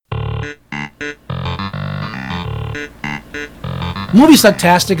Movie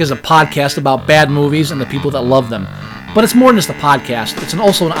Sucktastic is a podcast about bad movies and the people that love them. But it's more than just a podcast, it's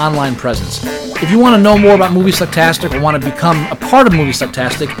also an online presence. If you want to know more about Movie Sucktastic or want to become a part of Movie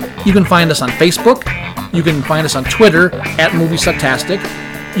Sucktastic, you can find us on Facebook, you can find us on Twitter at Movie Sucktastic,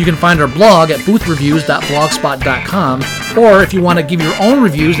 you can find our blog at boothreviews.blogspot.com, or if you want to give your own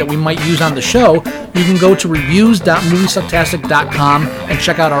reviews that we might use on the show, you can go to reviews.moviesucktastic.com and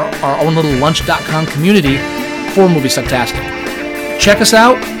check out our own little lunch.com community for Movie Sucktastic. Check us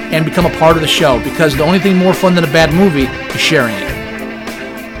out and become a part of the show, because the only thing more fun than a bad movie is sharing it.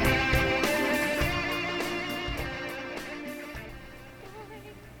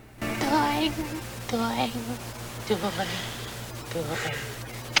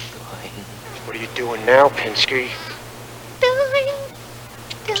 What are you doing now, Pinsky?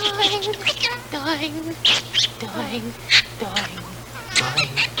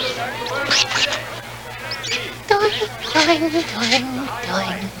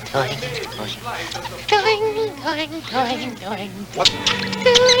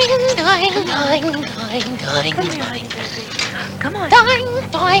 Come on.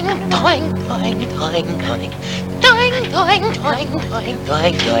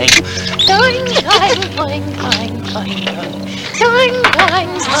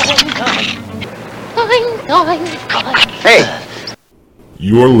 Hey!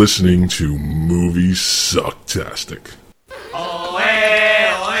 You're listening to Movie Sucktastic.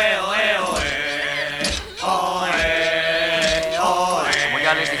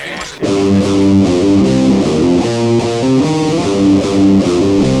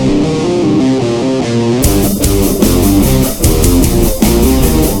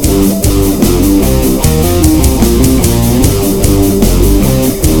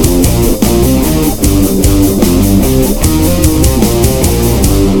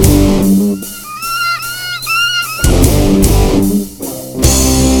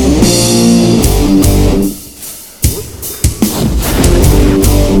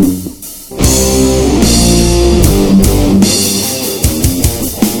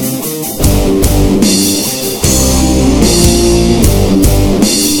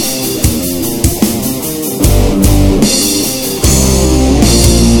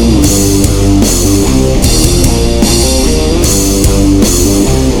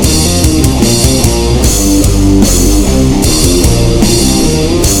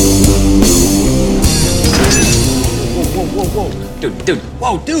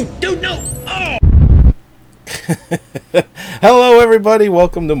 Dude, no! Oh! Hello, everybody.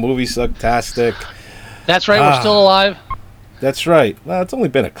 Welcome to Movie Sucktastic. That's right, we're still alive. That's right. Well, it's only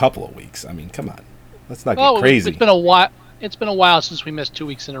been a couple of weeks. I mean, come on. Let's not get crazy. It's been a while. It's been a while since we missed 2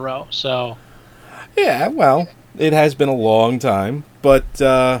 weeks in a row, so... Yeah, well, it has been a long time. But,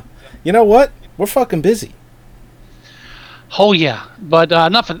 you know what? We're fucking busy. Oh, yeah. But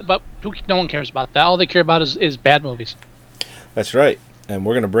nothing. But no one cares about that. All they care about is bad movies. That's right. And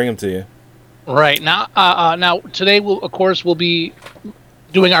we're going to bring them to you. Right. Now today, we'll be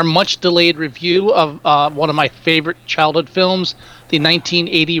doing our much-delayed review of one of my favorite childhood films, the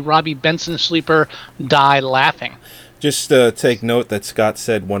 1980 Robbie Benson sleeper, Die Laughing. Just take note that Scott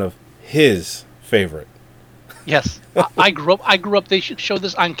said one of his favorite. Yes. I grew up, they showed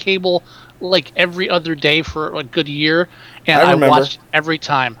this on cable like every other day for a good year, and I watched every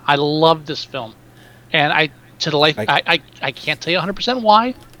time. I loved this film. And I can't tell you 100%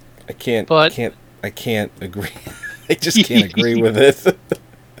 why. I can't agree. I just can't agree with it.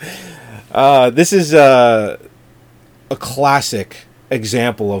 This is a classic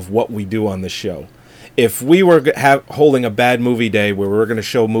example of what we do on the show. If we were holding a bad movie day where we were going to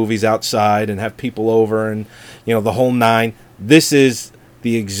show movies outside and have people over and the whole nine, this is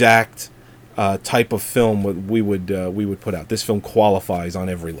the exact type of film we would put out. This film qualifies on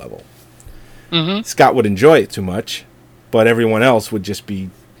every level. Mm-hmm. Scott would enjoy it too much, but everyone else would just be,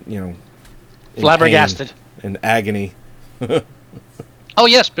 flabbergasted and agony. Oh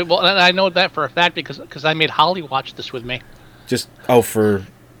yes, but I know that for a fact because I made Holly watch this with me. For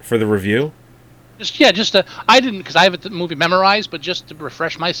the review. I didn't because I have the movie memorized, but just to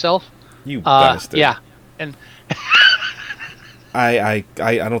refresh myself. You bastard. Yeah, and I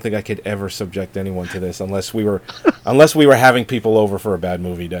don't think I could ever subject anyone to this unless we were having people over for a bad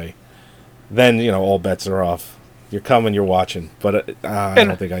movie day. Then all bets are off. You're coming, you're watching. But I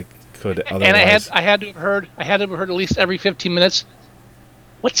don't think I could. Otherwise. And I had to have heard at least every 15 minutes.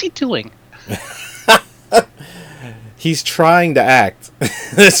 What's he doing? He's trying to act.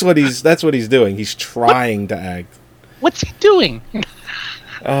 That's what he's doing. He's trying to act. What's he doing?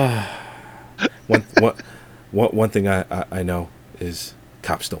 One thing I know is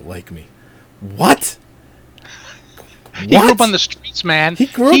cops don't like me. What? He grew up on the streets, man. He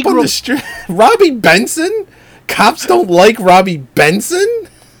grew up on the street. Robbie Benson? Cops don't like Robbie Benson?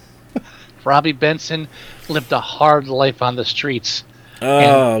 Robbie Benson lived a hard life on the streets.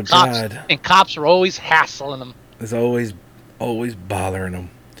 Oh, God. God. And cops were always hassling him. It's always bothering him.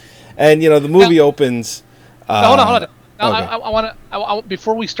 And, the movie opens... hold on. Now, okay. I want to...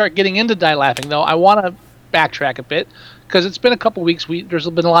 Before we start getting into Die Laughing, though, I want to backtrack a bit, because it's been a couple weeks. There's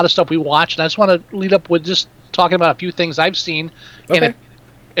been a lot of stuff we watched, and I just want to lead up with just talking about a few things I've seen. Okay. And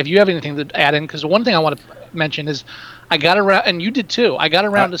if you have anything to add in, because the one thing I want to mention is I got around, and you did too, I got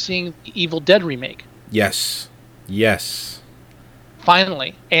around to seeing the Evil Dead remake. Yes.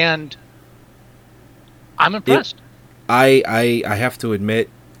 Finally. And I'm impressed. I have to admit,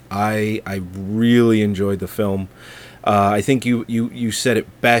 I really enjoyed the film. I think you said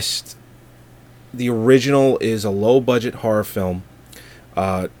it best. The original is a low-budget horror film.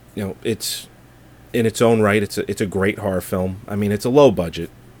 It's in its own right. It's a great horror film. I mean, it's a low budget,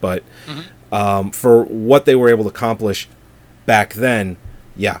 but for what they were able to accomplish back then,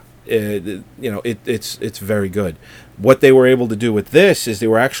 it's very good. What they were able to do with this is they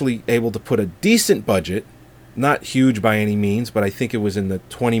were actually able to put a decent budget, not huge by any means, but I think it was in the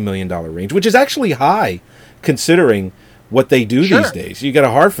 $20 million range, which is actually high considering what they do these days. You get a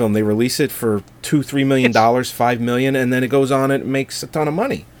horror film, they release it for $2-3 million, $5 million, and then it goes on and makes a ton of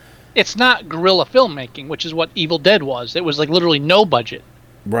money. It's not guerrilla filmmaking, which is what Evil Dead was. It was like literally no budget.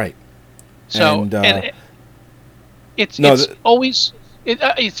 Right. So it's always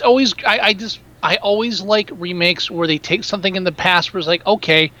I always like remakes where they take something in the past where it's like,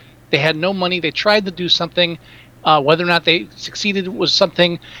 okay, they had no money, they tried to do something, whether or not they succeeded was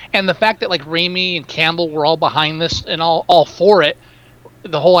something, and the fact that like Raimi and Campbell were all behind this and all for it.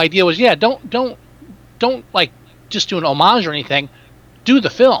 The whole idea was, don't like just do an homage or anything, do the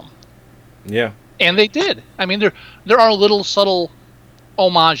film. Yeah. And they did. I mean, there are little subtle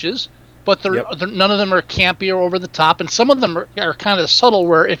homages, but none of them are campy or over the top, and some of them are kind of subtle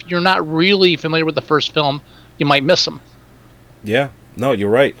where if you're not really familiar with the first film, you might miss them. Yeah, no,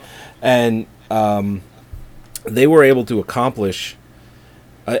 you're right. And they were able to accomplish...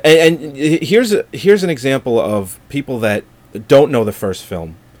 and here's an example of people that don't know the first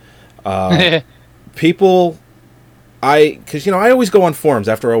film. People... Because, I always go on forums.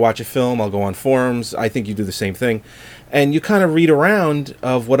 After I watch a film, I'll go on forums. I think you do the same thing. And you kind of read around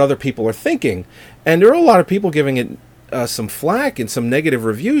of what other people are thinking. And there are a lot of people giving it some flack and some negative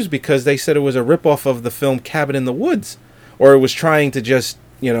reviews because they said it was a ripoff of the film Cabin in the Woods. Or it was trying to just,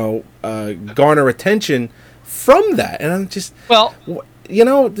 garner attention from that. And I'm just... Well...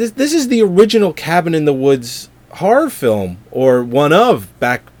 this is the original Cabin in the Woods horror film. Or one of,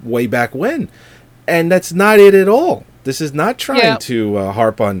 way back when. And that's not it at all. This is not trying to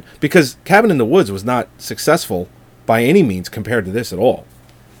harp on... Because Cabin in the Woods was not successful by any means compared to this at all.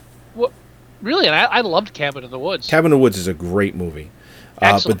 Well, really, I loved Cabin in the Woods. Cabin in the Woods is a great movie.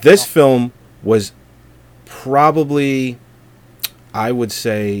 But this film was probably, I would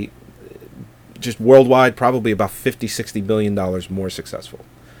say, just worldwide, probably about $50-60 million more successful.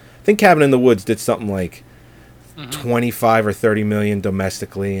 I think Cabin in the Woods did something like 25 or 30 million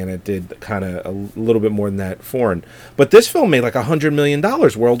domestically, and it did kind of a little bit more than that foreign. But this film made like $100 million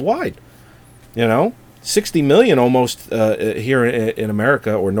worldwide. 60 million almost here in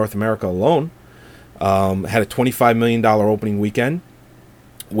America or North America alone. Had a $25 million opening weekend,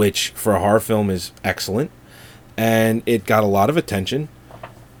 which for a horror film is excellent, and it got a lot of attention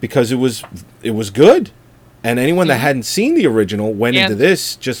because it was good. And anyone that hadn't seen the original went into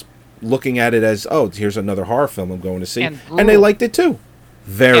this just looking at it as, oh, here's another horror film I'm going to see. And they liked it too.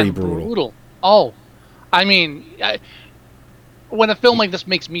 Very brutal. Oh, I mean, when a film like this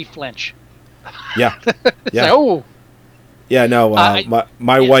makes me flinch. Yeah. Yeah. Like, oh. Yeah, no,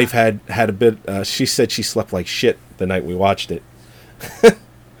 my wife had a bit, she said she slept like shit the night we watched it.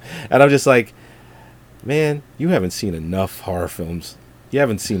 And I'm just like, man, you haven't seen enough horror films. You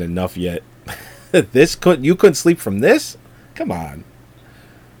haven't seen enough yet. You couldn't sleep from this? Come on.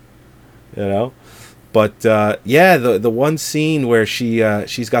 But the one scene where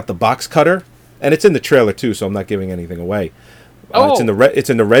she's got the box cutter, and it's in the trailer too, so I'm not giving anything away. It's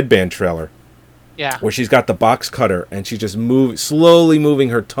in the Red Band trailer. Yeah. Where she's got the box cutter and she's just slowly moving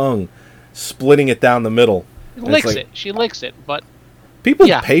her tongue, splitting it down the middle. She licks it, but people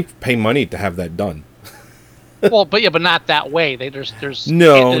pay money to have that done. Well, but not that way. There's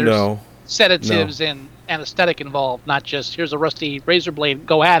sedatives and anesthetic involved, not just here's a rusty razor blade,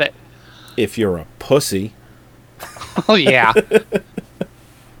 go at it. If you're a pussy. Oh, yeah.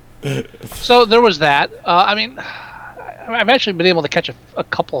 So there was that. I've actually been able to catch a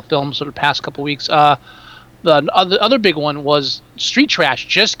couple of films over the past couple of weeks. the other big one was Street Trash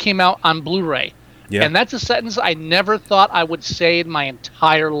just came out on Blu-ray. Yeah. And that's a sentence I never thought I would say in my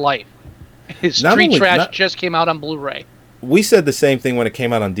entire life. Not Street only- Trash not- just came out on Blu-ray. We said the same thing when it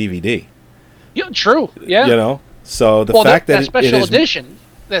came out on DVD. Yeah, true. Yeah. You know, so the well, fact that that special it is edition,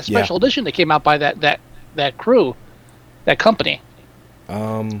 that came out by that crew, that company.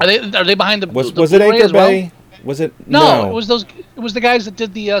 Are they behind the was the was it Blu-ray Anchor as well? Bay? Was it No, it was the guys that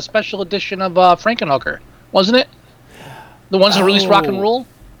did the special edition of Frankenhooker, wasn't it? The ones that released Rock and Roll.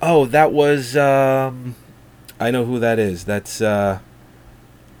 Oh, that was. I know who that is. That's.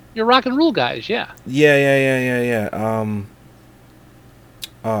 Your Rock and Roll guys, yeah. Yeah.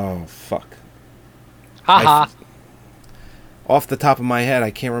 Oh fuck! Haha. Off the top of my head, I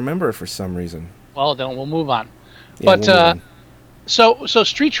can't remember it for some reason. Well, then we'll move on. Yeah, But we'll move on. so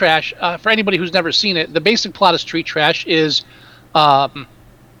Street Trash, for anybody who's never seen it, the basic plot of Street Trash is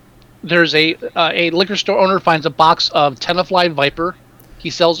there's a liquor store owner finds a box of Tenafly Viper. He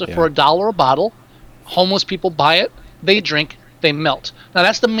sells it for $1 a bottle. Homeless people buy it. They drink. They melt. Now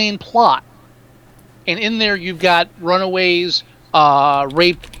that's the main plot. And in there you've got runaways,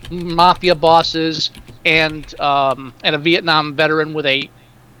 rape mafia bosses, and a Vietnam veteran with a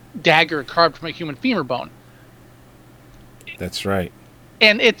dagger carved from a human femur bone. That's right.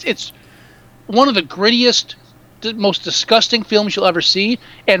 And it's one of the grittiest, most disgusting films you'll ever see.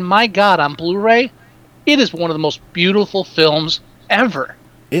 And my God, on Blu-ray, it is one of the most beautiful films ever.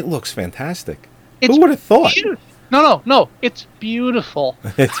 It looks fantastic. It's Who would have thought? No, it's beautiful.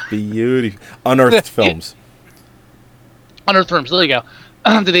 It's beautiful. Unearthed films. Unearthed Films. There you go.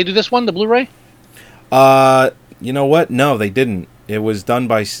 Did they do this one, the Blu-ray? You know what? No, they didn't. It was done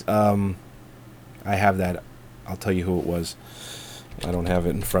by. I have that. I'll tell you who it was. I don't have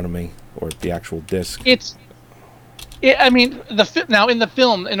it in front of me, or the actual disc. I mean, now in the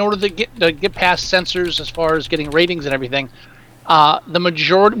film, in order to get past censors as far as getting ratings and everything, the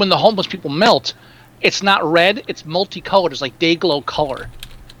majority, when the homeless people melt, it's not red, it's multicolored. It's like day glow color.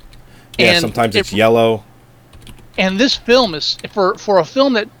 Yeah, and sometimes it's yellow. And this film is for a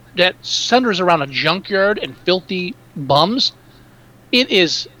film that centers around a junkyard and filthy bums. It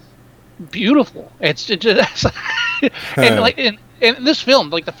is beautiful. It's and like in this film,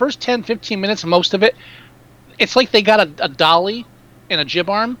 like the first 10-15 minutes, most of it, it's like they got a dolly and a jib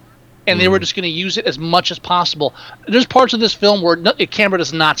arm, and they were just going to use it as much as possible. There's parts of this film where the camera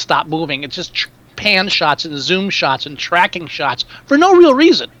does not stop moving. It's just pan shots and zoom shots and tracking shots for no real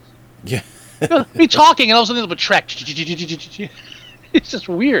reason. Yeah. Be talking and all of a sudden it'll track. It's just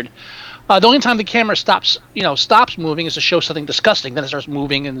weird. The only time the camera stops moving is to show something disgusting. Then it starts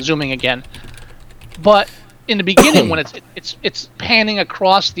moving and zooming again. But in the beginning, when it's panning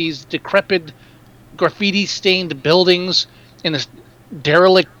across these decrepit, graffiti-stained buildings in this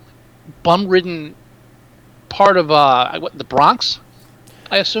derelict, bum-ridden part of the Bronx,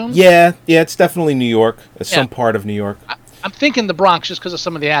 I assume. Yeah, it's definitely New York. It's some part of New York. I'm thinking the Bronx just because of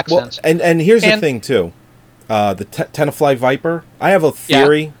some of the accents. Well, and here's the thing too, the Tenafly Viper. I have a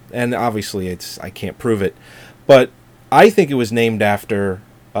theory, and obviously I can't prove it, but I think it was named after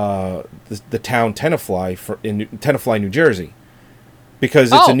the town Tenafly in Tenafly, New Jersey,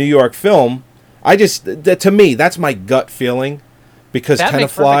 because it's a New York film. To me, that's my gut feeling, because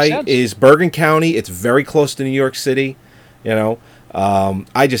Tenafly is Bergen County. It's very close to New York City, you know.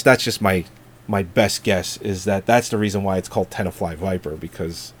 That's just my best guess is that's the reason why it's called Tenafly Viper,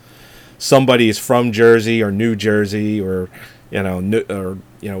 because somebody is from Jersey or New Jersey or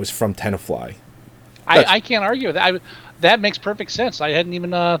is from Tenafly. I can't argue with that. That makes perfect sense. I hadn't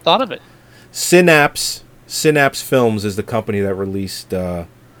even thought of it. Synapse Films is the company that released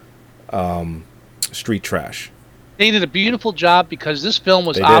Street Trash. They did a beautiful job because this film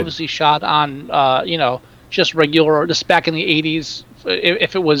was obviously shot on just regular, just back in the 80s.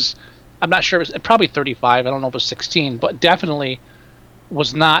 If it was, I'm not sure, it was probably 35. I don't know if it was 16, but definitely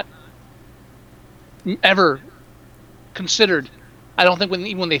was not ever considered. I don't think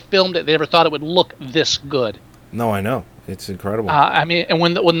even when they filmed it, they ever thought it would look this good. No, I know. It's incredible. I mean, and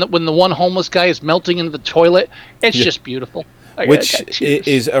when the one homeless guy is melting into the toilet, it's just beautiful. Which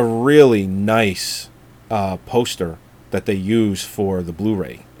is a really nice poster that they use for the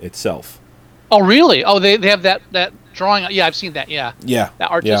Blu-ray itself. Oh, really? Oh, they have that drawing. Yeah, I've seen that. Yeah. Yeah.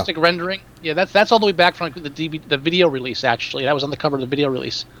 That artistic rendering. Yeah, that's all the way back from the video release. Actually, that was on the cover of the video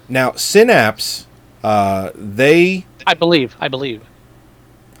release. Now, Synapse, I believe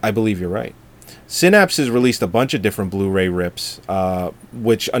you're right. Synapse has released a bunch of different Blu-ray rips,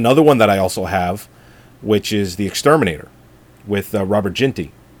 which another one that I also have, which is The Exterminator with Robert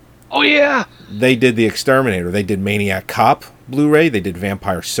Ginty. Oh, yeah. They did The Exterminator. They did Maniac Cop Blu-ray. They did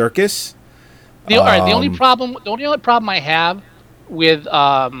Vampire Circus. All right. The only problem I have with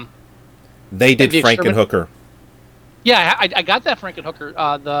they did the Frankenhooker. Yeah, I got that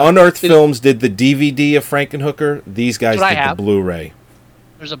Frankenhooker. The Unearthed Films did the DVD of Frankenhooker. These guys That's what did I the have. Blu-ray.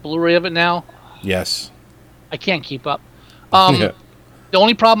 There's a Blu-ray of it now. Yes. I can't keep up. Yeah. The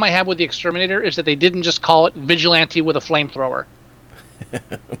only problem I have with the Exterminator is that they didn't just call it Vigilante with a flamethrower.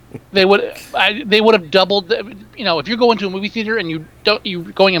 They would have doubled. If you're going to a movie theater and you're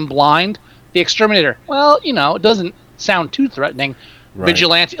going in blind, the Exterminator. Well, it doesn't sound too threatening. Right.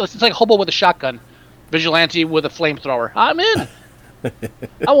 Vigilante. It's like a hobo with a shotgun. Vigilante with a flamethrower. I'm in.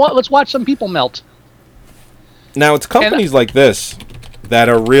 Let's watch some people melt. Now it's companies like this that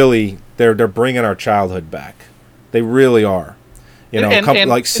are really they're bringing our childhood back. They really are.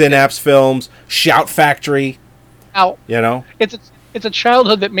 Like Synapse Films, Shout Factory. Now, It's a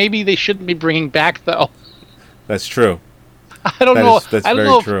childhood that maybe they shouldn't be bringing back, though. That's true. I don't know. That's I don't very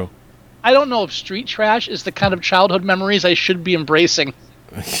know if, true. I don't know if street trash is the kind of childhood memories I should be embracing.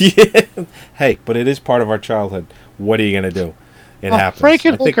 Yeah. Hey, but it is part of our childhood. What are you gonna do? It happens.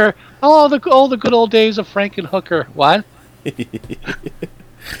 Frankenhooker. All the good old days of Frankenhooker. What?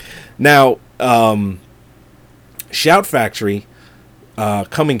 Now, Shout Factory,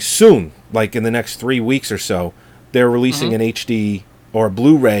 coming soon, like in the next 3 weeks or so, they're releasing an HD or a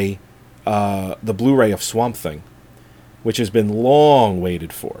Blu-ray, the Blu-ray of Swamp Thing, which has been long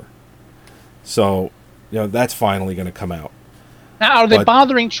waited for. So, that's finally going to come out. Now, are they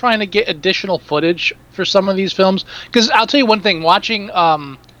bothering trying to get additional footage for some of these films? Because I'll tell you one thing: watching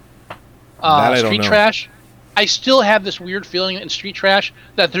Street Trash, I still have this weird feeling in Street Trash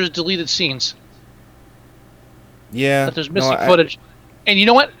that there's deleted scenes. Yeah, that there's missing footage. And you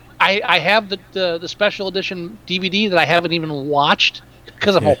know what? I have the special edition DVD that I haven't even watched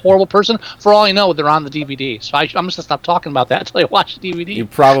because I'm a horrible person. For all I know, they're on the DVD. So I'm just going to stop talking about that until I watch the DVD. You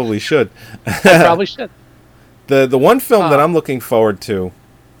probably should. I probably should. The one film that I'm looking forward to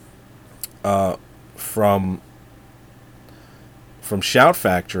from Shout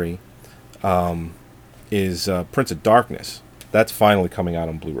Factory is Prince of Darkness. That's finally coming out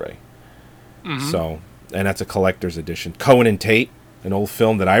on Blu-ray. So, and that's a collector's edition. Cohen and Tate, an old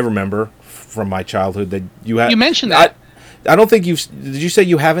film that I remember from my childhood that you had. You mentioned that. I don't think did you say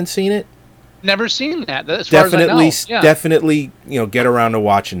you haven't seen it? Never seen that. As far as I know. Yeah. Definitely, get around to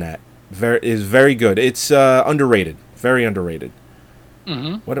watching that. Is very good. It's underrated. Very underrated.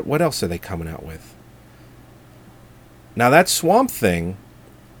 What else are they coming out with? Now that Swamp Thing.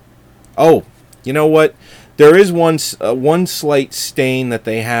 Oh, you know what? There is one slight stain that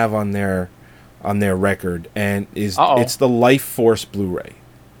they have on their record, and it's the Life Force Blu-ray.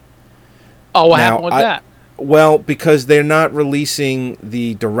 Oh, what happened with that? Well, because they're not releasing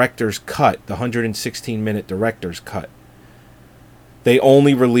the director's cut, the 116-minute director's cut. They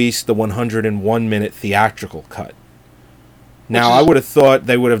only released the 101-minute theatrical cut. Now, I would have thought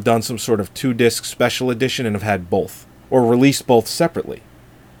they would have done some sort of 2-disc special edition and have had both, or released both separately.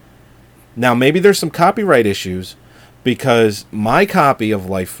 Now, maybe there's some copyright issues, because my copy of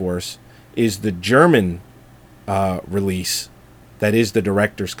Life Force is the German release that is the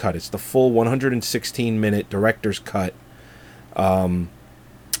director's cut. It's the full 116-minute director's cut, and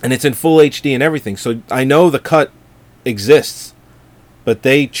it's in full HD and everything. So I know the cut exists, but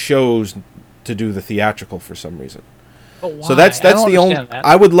they chose to do the theatrical for some reason. But why? So that's the only. That.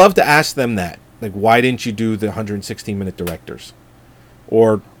 I would love to ask them that. Like, why didn't you do the 116-minute directors,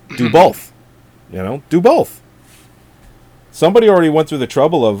 or do both? Do both. Somebody already went through the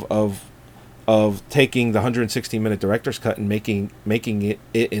trouble of taking the 116-minute director's cut and making it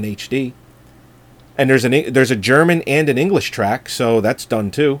in HD. And there's a German and an English track, so that's done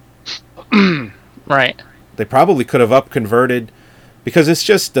too. Right. They probably could have converted, because it's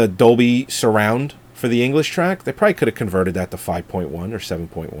just a Dolby Surround for the English track. They probably could have converted that to 5.1 or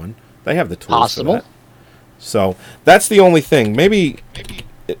 7.1. They have the tools for that. So that's the only thing. Maybe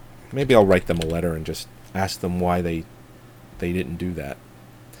I'll write them a letter and just ask them why they didn't do that.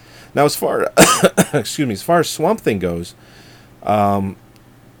 Now, as far as far as Swamp Thing goes,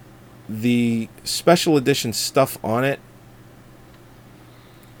 the special edition stuff on it,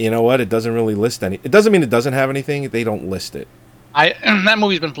 you know what? It doesn't really list any. It doesn't mean it doesn't have anything. They don't list it. That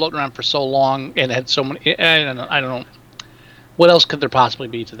movie's been floating around for so long and had so many. I don't know. What else could there possibly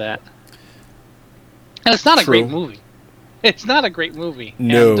be to that? And it's not a great movie. It's not a great movie.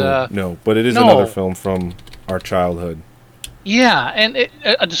 No, but it is another film from our childhood. Yeah, and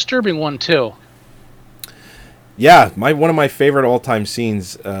a disturbing one too. Yeah, one of my favorite all-time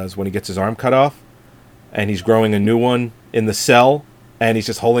scenes is when he gets his arm cut off, and he's growing a new one in the cell, and he's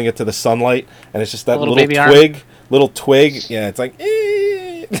just holding it to the sunlight, and it's just that little twig. Yeah, it's like.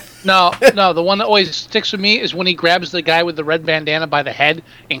 No, the one that always sticks with me is when he grabs the guy with the red bandana by the head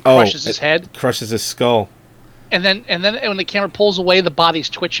and Oh, crushes his head. Crushes his skull. And then when the camera pulls away, the body's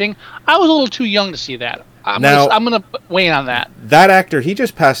twitching. I was a little too young to see that. I'm Now- gonna weigh in on that. That actor, he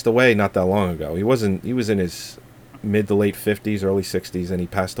just passed away not that long ago. He was in his mid to late 50s, early 60s, and he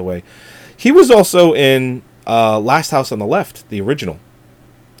passed away. He was also in Last House on the Left, the original.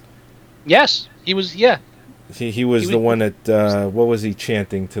 Yes, he was. Yeah, He was the one that, what was he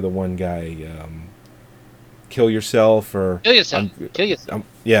chanting to the one guy? Kill yourself or... kill yourself. Kill yourself.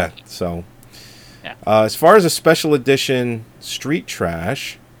 Yeah, so... Yeah. As far as a special edition Street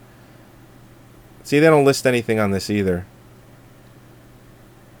Trash... See, they don't list anything on this either.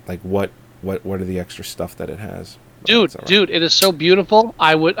 Like, what are the extra stuff that it has? Dude, it is so beautiful.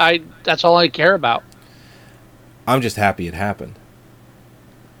 That's all I care about. I'm just happy it happened.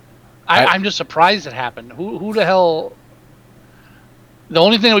 I'm just surprised it happened. Who the hell? The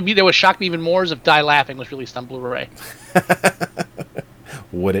only thing that would shock me even more is if Die Laughing was released on Blu-ray.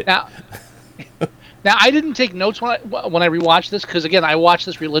 Would it? Now, I didn't take notes when I rewatched this because again I watched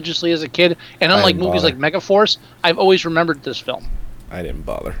this religiously as a kid, and unlike movies like Megaforce, I've always remembered this film. I didn't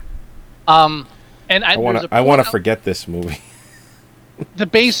bother. And I want to forget this movie. The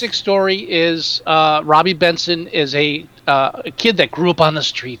basic story is Robbie Benson is a kid that grew up on the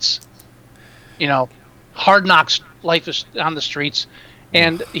streets. You know, hard knocks life is on the streets,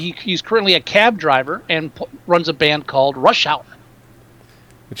 and he's currently a cab driver and runs a band called Rush Hour.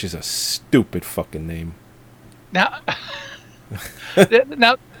 Which is a stupid fucking name. Now,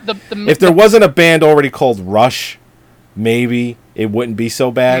 if there wasn't a band already called Rush, maybe it wouldn't be so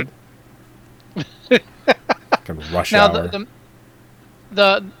bad. Rush Hour.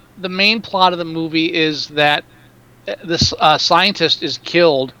 The main plot of the movie is that this scientist is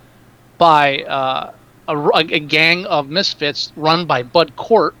killed by a gang of misfits run by Bud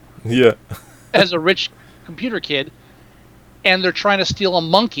Cort. Yeah. As a rich computer kid, and they're trying to steal a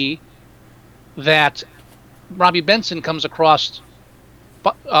monkey that Robbie Benson comes across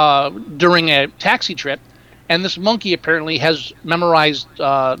during a taxi trip, and this monkey apparently has memorized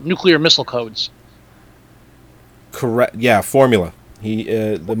nuclear missile codes. Correct. Yeah, formula.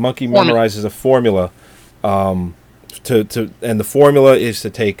 The monkey memorizes a formula, and the formula is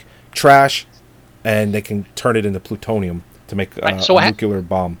to take trash, and they can turn it into plutonium to make a nuclear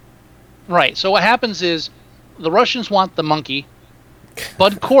bomb. Right. So what happens is the Russians want the monkey,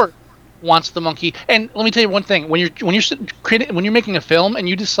 Bud Cort wants the monkey, and let me tell you one thing: when you're making a film and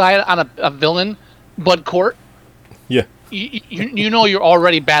you decide on a villain, Bud Cort, yeah, you know you're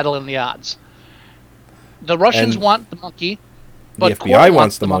already battling the odds. The Russians want the monkey. The FBI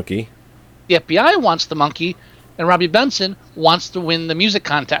wants the monkey. The FBI wants the monkey, and Robbie Benson wants to win the music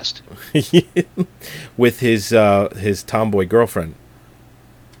contest with his tomboy girlfriend.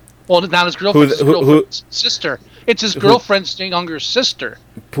 Well, not his girlfriend, his girlfriend's sister. It's his girlfriend's younger sister,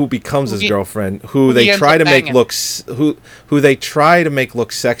 who becomes his girlfriend. Who they try to make look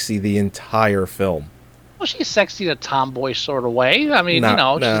sexy the entire film. Well, she's sexy in a tomboy sort of way. I mean,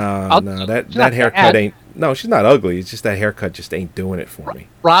 that haircut ain't. No, she's not ugly. It's just that haircut just ain't doing it for me.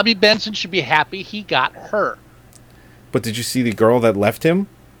 Robbie Benson should be happy he got her. But did you see the girl that left him?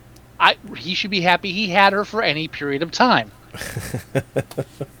 He should be happy he had her for any period of time.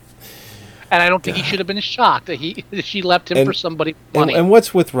 And I don't think he should have been shocked that she left him for somebody funny. And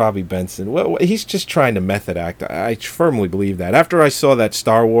what's with Robbie Benson? Well, he's just trying to method act. I firmly believe that. After I saw that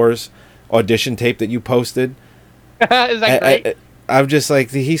Star Wars audition tape that you posted, is that great? I'm just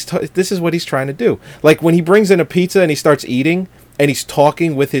like, this is what he's trying to do. Like when he brings in a pizza and he starts eating and he's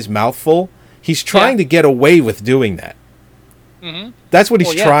talking with his mouth full, he's trying to get away with doing that. Mm-hmm. That's what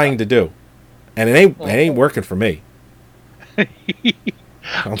he's trying to do, and it ain't working for me. Can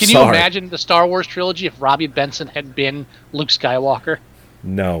you imagine the Star Wars trilogy if Robbie Benson had been Luke Skywalker?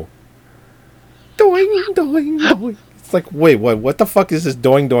 No. Doing, doing, doing. It's like, wait, what the fuck is this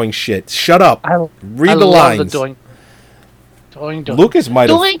doing, doing shit? Shut up. Read the lines. The doing. Lucas might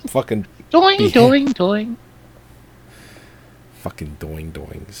have fucking... Doing. Fucking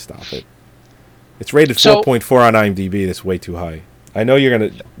doing. Stop it. It's rated 4.4 on IMDb. That's way too high. I know you're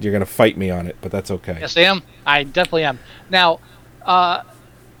gonna fight me on it, but that's okay. Yes, I am. I definitely am. Now,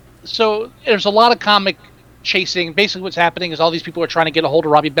 so there's a lot of comic chasing. Basically, what's happening is all these people are trying to get a hold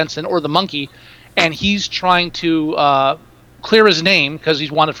of Robbie Benson or the monkey, and he's trying to clear his name because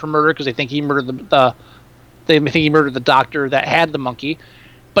he's wanted for murder because they think he murdered the doctor that had the monkey.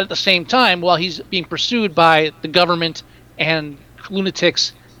 But at the same time, while he's being pursued by the government and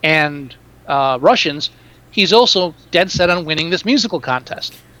lunatics and Russians, he's also dead set on winning this musical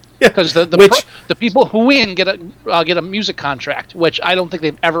contest. because Which- the people who win get a music contract, which I don't think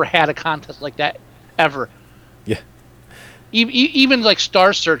they've ever had a contest like that ever. Yeah. Even like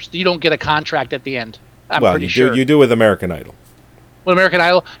Star Search, you don't get a contract at the end. I'm well, pretty you sure. you do with American Idol. With American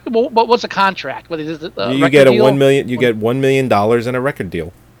Idol, but what's a contract? What is it? You get a $1 million. You get $1 million in a record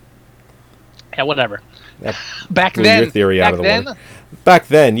deal. Yeah, whatever. That Back blew then, your theory out of the then, water. Back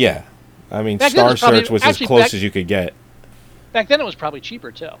then, yeah. I mean, Back then Star it was probably- Search was actually, as close back- as you could get. Back then it was probably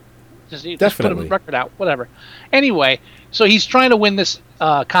cheaper too. Just put Definitely. a record out, whatever. Anyway, so he's trying to win this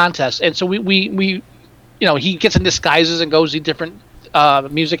contest, and so we he gets in disguises and goes to different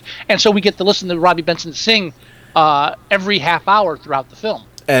music, and so we get to listen to Robbie Benson sing every half hour throughout the film.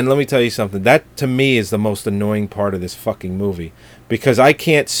 And let me tell you something. That, to me, is the most annoying part of this fucking movie. Because I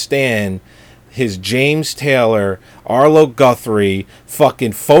can't stand his James Taylor, Arlo Guthrie,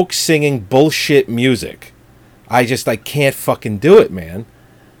 fucking folk singing bullshit music. I can't fucking do it, man.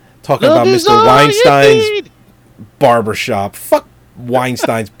 Talking Love about is Mr. all you Weinstein's need. barbershop. Fuck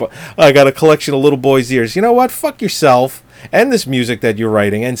Weinstein's. I got a collection of little boys' ears. You know what? Fuck yourself and this music that you're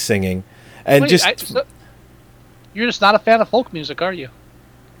writing and singing. And Wait, you're just not a fan of folk music, are you?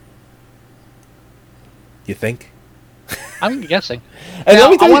 you think? I'm guessing. And Now,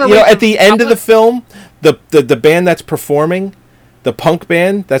 let me tell I wanna you, read at some- the end of the film, the band that's performing, the punk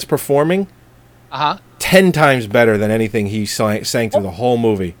band that's performing, 10 times better than anything he sang through the whole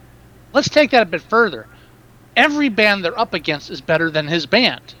movie. Let's take that a bit further. Every band they're up against is better than his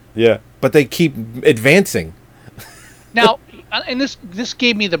band. Yeah. But they keep advancing. Now, and this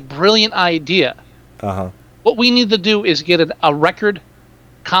gave me the brilliant idea. Uh-huh. What we need to do is get a record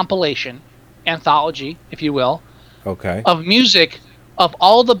compilation, anthology, if you will, Okay. of music of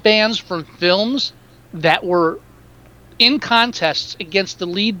all the bands from films that were in contests against the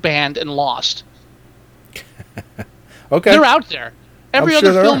lead band and lost. Okay. They're out there. Every I'm other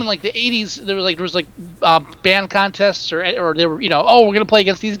sure there film are. in like the 80s, there was band contests or they were, we're going to play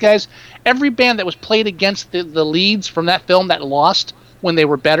against these guys. Every band that was played against the leads from that film that lost when they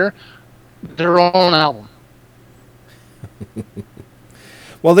were better, their own album.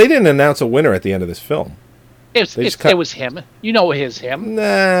 Well, they didn't announce a winner at the end of this film. It They just cut- was him. You know him.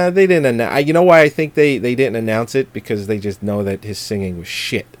 Nah, they didn't announce. You know why I think they didn't announce it? Because they just know that his singing was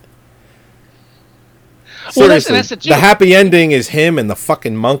shit. Well, that's Seriously, it too. the happy ending is him and the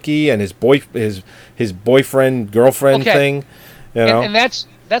fucking monkey and his boyfriend girlfriend Okay. thing. You know, And that's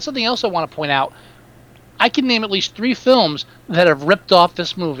something else I want to point out. I can name at least 3 films that have ripped off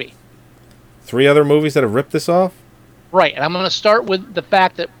this movie. 3 other movies that have ripped this off. Right, and I'm going to start with the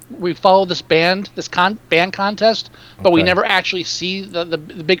fact that we follow this band contest, but we Okay. never actually see the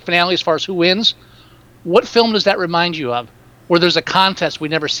big finale as far as who wins. What film does that remind you of, where there's a contest we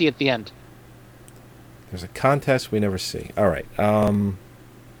never see at the end? There's a contest we never see. All right.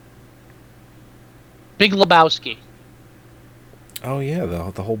 Big Lebowski. Oh yeah,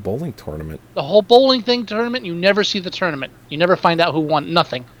 the whole bowling tournament. The whole bowling tournament, you never see the tournament. You never find out who won.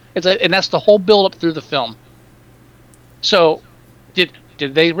 Nothing. And that's the whole build-up through the film. So, did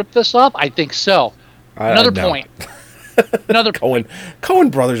they rip this off? I think so. Another no. point. Another point.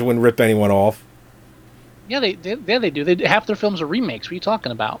 Coen brothers wouldn't rip anyone off. Yeah, they do. Half their films are remakes. What are you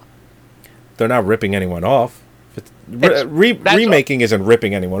talking about? They're not ripping anyone off. That's Remaking isn't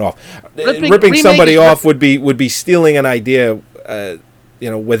ripping anyone off. Ripping Ripping somebody is off would be stealing an idea,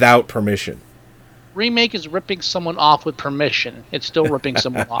 without permission. Remake is ripping someone off with permission. It's still ripping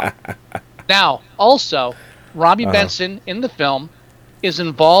someone off. Now, also, Robbie Benson in the film is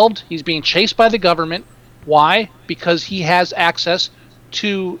involved. He's being chased by the government. Why? Because he has access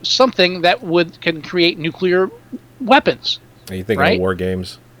to something that can create nuclear weapons. Are you thinking Right? of War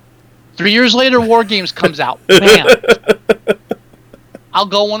Games? 3 years later, War Games comes out. Bam. I'll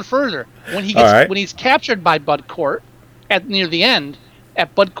go one further. When he's captured by Bud Cort near the end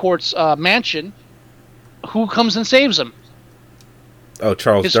at Bud Cort's mansion, who comes and saves him? Oh,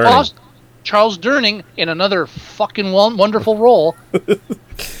 Charles His Durning. boss, Charles Durning, in another fucking wonderful role.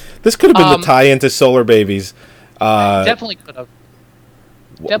 This could have been the tie-in to Solar Babies. Definitely could have.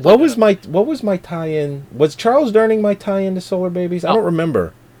 What was my tie-in? Was Charles Durning my tie-in to Solar Babies? I No. don't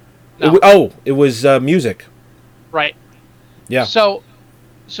remember. No. It was music. Right. Yeah. So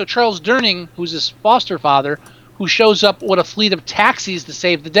Charles Durning, who's his foster father, who shows up with a fleet of taxis to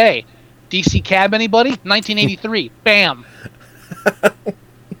save the day. DC Cab, anybody? 1983. Bam.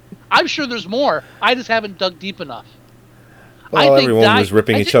 I'm sure there's more. I just haven't dug deep enough. Well, everyone was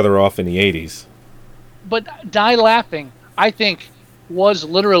ripping each other off in the 80s. But Die Laughing, I think, was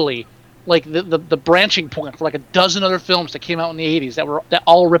literally like the branching point for like a dozen other films that came out in the 80s that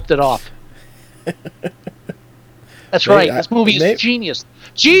all ripped it off. That's Maybe- right. This movie is may- genius.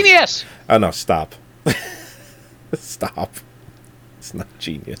 Genius! Oh no! Stop. Stop. It's not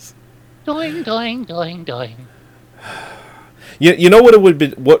genius. Doing, doing, doing, doing. You know what it would be?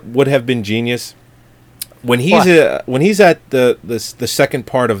 What would have been genius? When he's at the second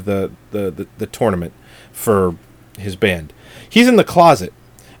part of the tournament for his band, he's in the closet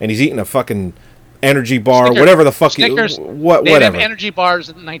and he's eating a fucking energy bar, Snickers. whatever the fuck. Snickers. They didn't Whatever. have energy bars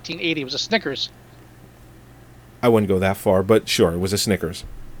in 1980. It was a Snickers. I wouldn't go that far, but sure, it was a Snickers.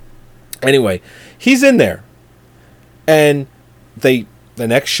 Anyway, he's in there, and the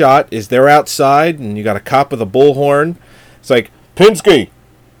next shot is they're outside, and you got a cop with a bullhorn. It's like, Pinsky,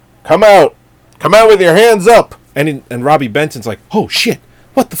 come out with your hands up, and Robbie Benson's like, oh shit,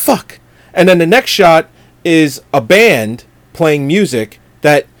 what the fuck? And then the next shot is a band playing music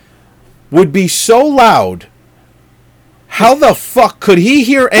that would be so loud. How the fuck could he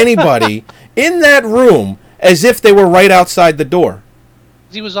hear anybody in that room as if they were right outside the door?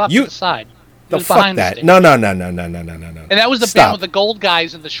 He was off to the side. He The was fuck behind the that? stage. No. And that was the Stop. band with the gold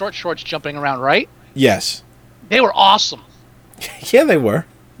guys and the short shorts jumping around, right? Yes. They were awesome. Yeah, they were.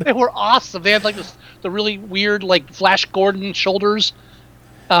 They were awesome. They had like the really weird like Flash Gordon shoulders,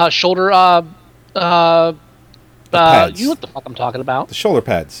 pads. you know what the fuck I'm talking about. The shoulder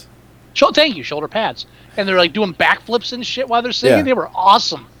pads. Thank you, shoulder pads. And they're like doing backflips and shit while they're singing. Yeah. They were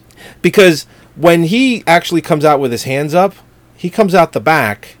awesome. Because when he actually comes out with his hands up, he comes out the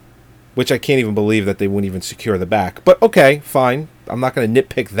back, which I can't even believe that they wouldn't even secure the back. But okay, fine. I'm not going to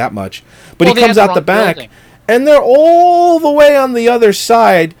nitpick that much. But Well, he they comes had out the the wrong back, building. and they're all the way on the other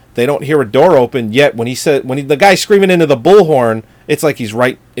side. They don't hear a door open yet. When the guy's screaming into the bullhorn, it's like he's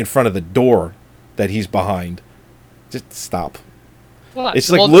right in front of the door that he's behind. Just stop. Well, It's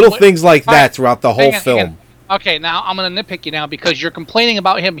like well, little wait, things like all right, that throughout the whole hang on, film. hang on. Okay, now I'm going to nitpick you now because you're complaining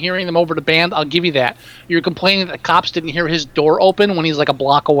about him hearing them over the band. I'll give you that. You're complaining that the cops didn't hear his door open when he's like a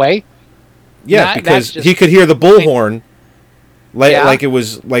block away. Yeah, That- because that's just- he could hear the bullhorn, Yeah. like it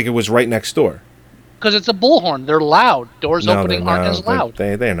was right next door. Because it's a bullhorn. They're loud. Doors opening aren't as loud.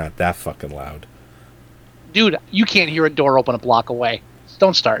 They're not that fucking loud. Dude, you can't hear a door open a block away.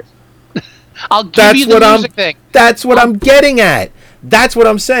 Don't start. I'll give That's you the what music thing. That's what I'm getting at. That's what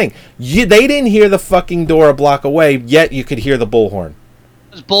I'm saying. They didn't hear the fucking door a block away, yet you could hear the bullhorn.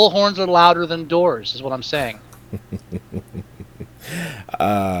 Because bullhorns are louder than doors, is what I'm saying.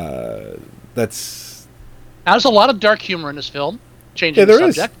 That's Now, there's a lot of dark humor in this film. Changing yeah, the there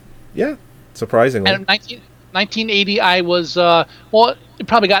is. subject. Yeah, surprisingly. And in 1980, I was, well, it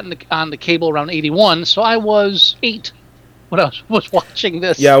probably got on the cable around 81, so I was 8 when I was watching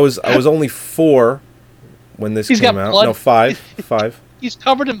this. Yeah, I was only 4 when this He's came got out. blood. No, 5. He's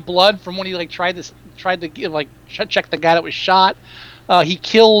covered in blood from when he like tried to check the guy that was shot. He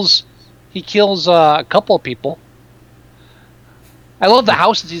kills a couple of people. I love the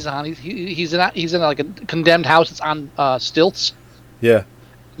house that he's on. He's in like a condemned house that's on stilts, Yeah.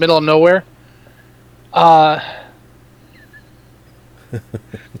 middle of nowhere.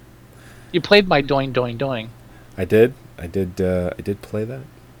 You played my doing. I did play that.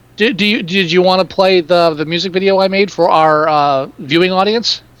 Did you want to play the music video I made for our viewing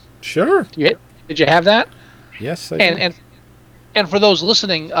audience? Sure. Did you have that? Yes, I did. And for those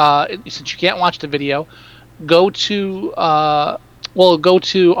listening, since you can't watch the video, go to our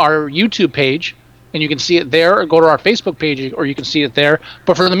YouTube page, and you can see it there, or go to our Facebook page, or you can see it there.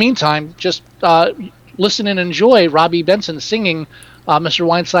 But for the meantime, just listen and enjoy Robbie Benson singing Mr.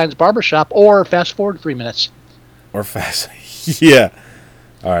 Weinstein's Barbershop, or fast forward 3 minutes. Or fast. Yeah.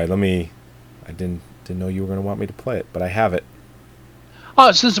 All right, I didn't know you were going to want me to play it, but I have it.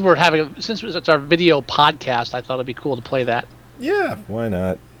 Oh, since it's our video podcast, I thought it'd be cool to play that. Yeah, why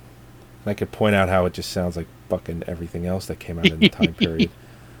not? I could point out how it just sounds like fucking everything else that came out in the time period.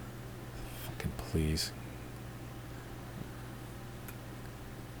 Fucking please.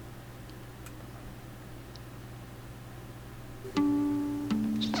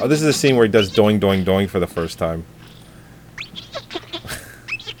 Oh, this is the scene where he does doing, doing, doing for the first time.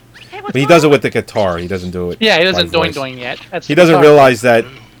 But he does it with the guitar. He doesn't do it. Yeah, he by doesn't voice. doing yet. He doesn't realize that.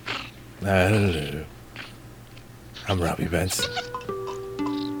 I'm Robbie Benson.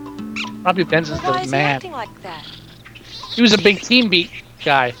 Robbie Benson's Why the is he man. acting like that? He was a big Team Beat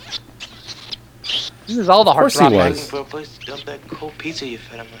guy. This is all the Of course he heartthrob was. guys. For a place to dump that cold pizza you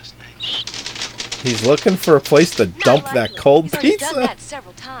fed him last night. He's looking for a place to dump Not that likely. cold He's already pizza. done that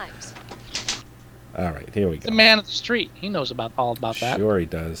several times. All right, here we The go. man of the street. He knows all about that. Sure he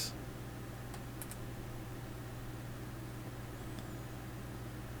does.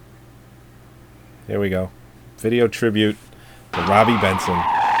 Here we go. Video tribute to Robbie Benson.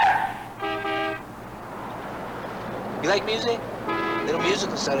 like music? A little music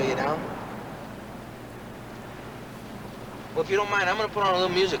will settle you down. Well, if you don't mind, I'm gonna put on a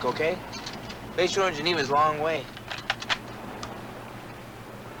little music, okay? Bayshore in Geneva's a long way.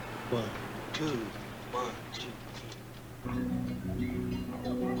 1, 2, 1,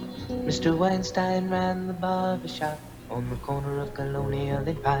 2. Mr. Weinstein ran the barber shop on the corner of Colonial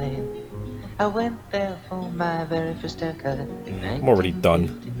and Pine. I went there for my very first haircut. I'm already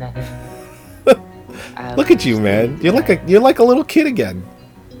done. Look at you, man. You're like a little kid again.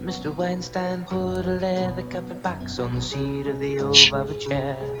 Mr. Weinstein put a leather covered box on the seat of the old barber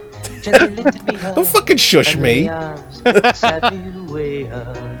chair. Don't fucking shush me. And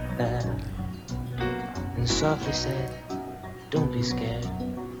softly said, don't be scared.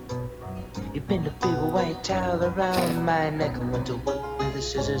 You pinned a big white towel around my neck and went to work with the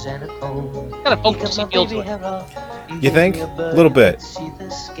scissors and a comb. Got a vocal feel to it. You think? A little bit.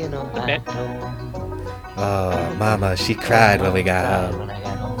 bit. Oh, Mama, she cried when we got home.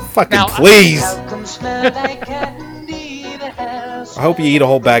 Fucking Now, please! I hope you eat a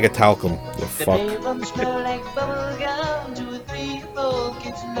whole bag of talcum, you fuck. I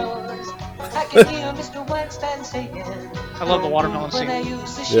love the watermelon scene.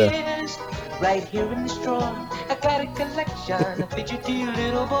 Yeah. Right here in the straw, I got a collection of fidgety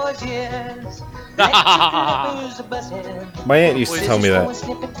little boys' ears. My aunt used to tell me that.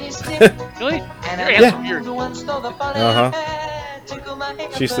 Really? Yeah. Weird. Uh-huh.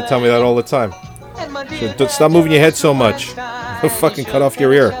 She used to tell me that all the time. She said, "Don't stop moving your head so much. I'll fucking cut off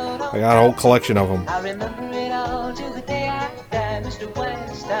your ear." I got a whole collection of them. I remember it all till the day I die, Mr.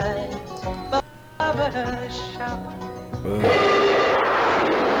 Weinstein's barber shop.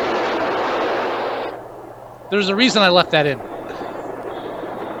 There's a reason I left that in.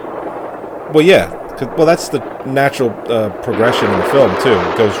 Well, yeah. Well, that's the natural progression in the film, too.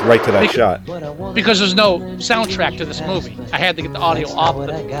 It goes right to that shot. Because there's no soundtrack to this movie. I had to get the audio off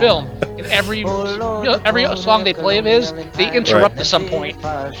the film. And every song they play of his, they interrupt at some point.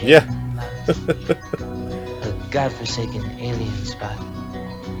 Yeah. A godforsaken alien spot.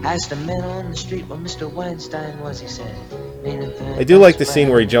 Asked the man on the street where Mr. Weinstein was, he said. I do like the scene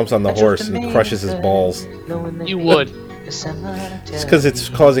where he jumps on the horse and crushes his balls. You would. It's because it's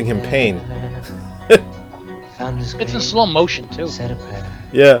causing him pain. It's in slow motion, too.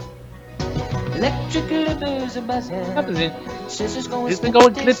 Yeah. Electric livers are buzzing. Scissors going It's been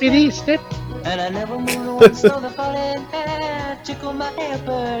going clippity snip. And I never moved once, so the falling hair tickle my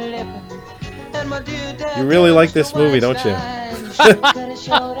upper lip. And my dear dad, You really like this movie, don't you?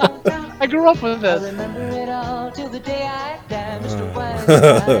 I grew up with I this. remember it all till the day I die, Mr.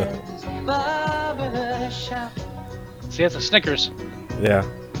 Weinstein's barber shop. See, it's a Snickers. Yeah.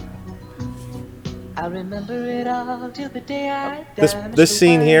 I remember it all till the day I die. This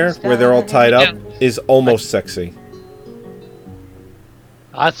scene here, where they're all tied up, is almost sexy.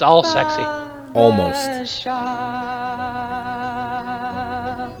 That's all sexy. Almost. Got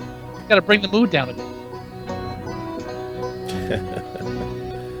to bring the mood down a bit.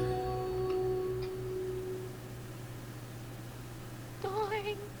 Doing,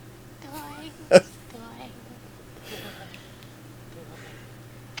 doing, doing.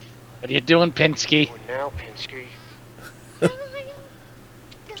 What are you doing, Pinsky? Now, Pinsky.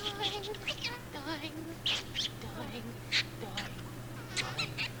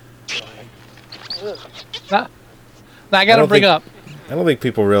 Now I got to bring up. I don't think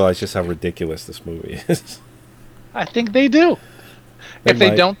people realize just how ridiculous this movie is. I think they do. If they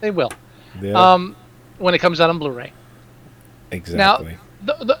might. don't, they will. Yeah. When it comes out on Blu-ray. Exactly.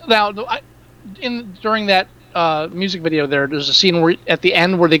 During that music video, there's a scene where at the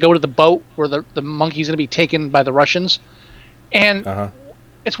end where they go to the boat where the monkey's going to be taken by the Russians, and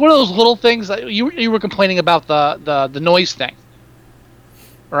it's one of those little things that you were complaining about the noise thing,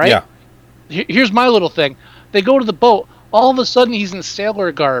 right? Yeah. Here's my little thing. They go to the boat. All of a sudden, he's in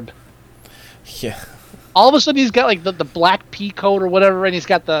sailor garb. Yeah. All of a sudden, he's got like the black pea coat or whatever, and he's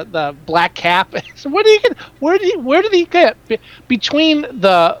got the black cap. So where did he get between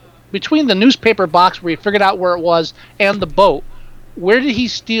the newspaper box where he figured out where it was and the boat? Where did he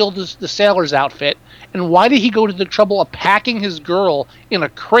steal the sailor's outfit, and why did he go to the trouble of packing his girl in a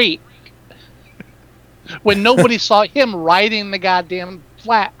crate when nobody saw him riding the goddamn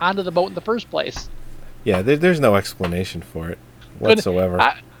flat onto the boat in the first place? Yeah, there's no explanation for it whatsoever.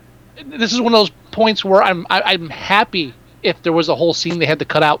 This is one of those points where I'm happy if there was a whole scene they had to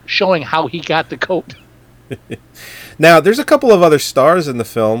cut out showing how he got the coat. Now, there's a couple of other stars in the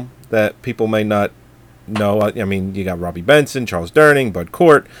film that people may not know. I mean, you got Robbie Benson, Charles Durning, Bud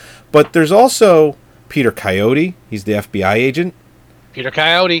Cort, but there's also Peter Coyote. He's the FBI agent. Peter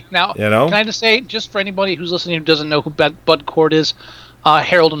Coyote. Now, You know? can I just say, just for anybody who's listening who doesn't know who Bud Cort is,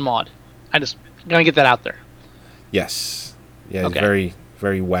 Harold and Maude. I just gonna get that out there. Yes. Yeah, he's Okay. very,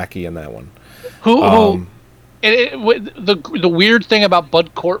 very wacky in that one. The weird thing about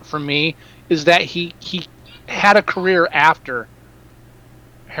Bud Cort for me is that he had a career after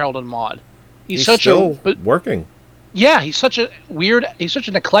Harold and Maude. He's still working. Yeah, he's such an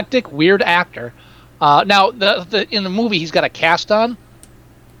eclectic, weird actor. Now, in the movie, he's got a cast on,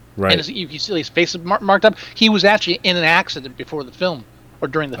 Right. and you can see his face is marked up. He was actually in an accident before the film, or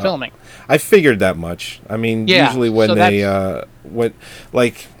during the filming. I figured that much. I mean, Yeah, usually when so they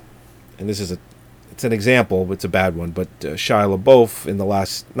and this is it's an example, but it's a bad one. But Shia LaBeouf in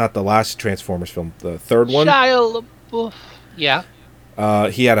not the last Transformers film, the third one, Shia LaBeouf. Yeah.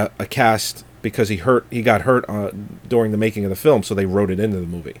 he had a cast because he got hurt during the making of the film, so they wrote it into the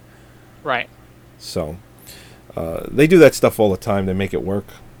movie. Right. So they do that stuff all the time. They make it work.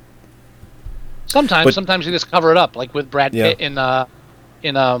 Sometimes they just cover it up, like with Brad Yeah. Pitt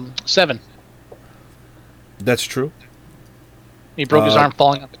in Seven. That's true. He broke his arm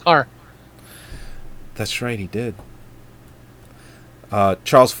falling out the car. That's right, he did.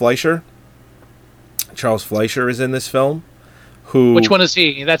 Charles Fleischer. Charles Fleischer is in this film. Which one is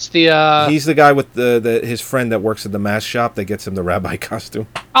he? That's the. He's the guy with his friend that works at the mask shop that gets him the rabbi costume.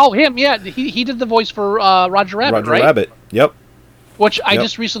 Oh, him. Yeah, he did the voice for Roger Rabbit, Roger right? Rabbit. Yep. Which I Yep.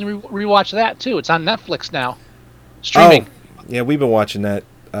 just recently rewatched that too. It's on Netflix now, streaming. Oh, yeah, we've been watching that.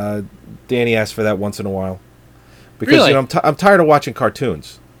 Danny asks for that once in a while because Really? I'm tired of watching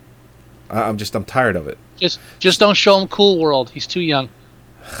cartoons. I'm tired of it. Just don't show him Cool World. He's too young.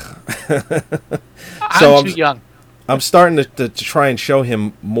 So I'm too young. I'm starting to try and show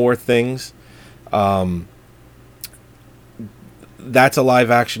him more things. That's a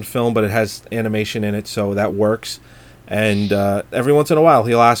live action film, but it has animation in it, so that works. And every once in a while,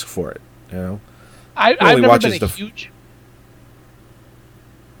 he'll ask for it. You know. I've only never watches been a huge.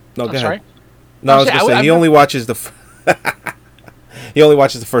 No, go ahead. Sorry. No, I was I'm gonna saying, say he only watches he only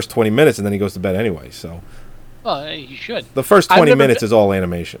watches the first 20 minutes and then he goes to bed anyway. So Well, you should. the first I've 20 never minutes been- is all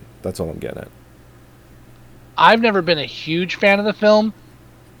animation. That's all I'm getting at. I've never been a huge fan of the film,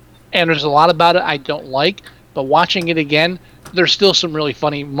 and there's a lot about it I don't like. But watching it again, there's still some really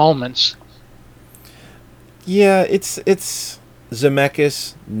funny moments. Yeah, it's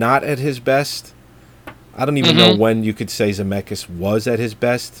Zemeckis not at his best. I don't even know when you could say Zemeckis was at his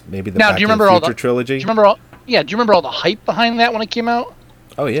best. Maybe the Now, Back do you to the remember all Future the trilogy. Do you remember all? Yeah, do you remember all the hype behind that when it came out?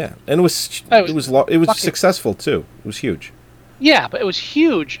 Oh yeah, and it was fucking- successful too. It was huge. Yeah, but it was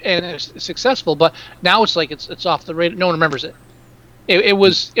huge and it was successful. But now it's like it's off the radar. No one remembers it. It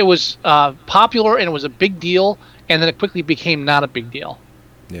was popular and it was a big deal, and then it quickly became not a big deal.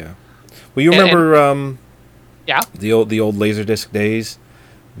 Yeah. Well, you remember Yeah. the old Laserdisc days.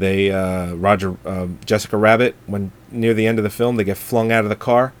 They Jessica Rabbit, when near the end of the film they get flung out of the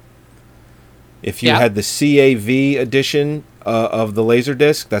car. If you Yeah. had the CAV edition of the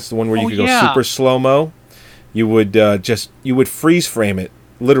Laserdisc, that's the one where you Oh, could go yeah. super slow mo. You would freeze frame it,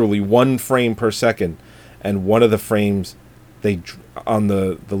 literally 1 frame per second, and one of the frames on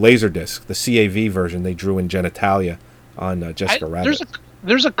the Laserdisc, the CAV version, they drew in genitalia on Jessica Rabbit.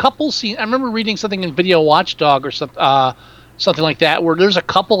 There's a couple scenes. I remember reading something in Video Watchdog or something like that, where there's a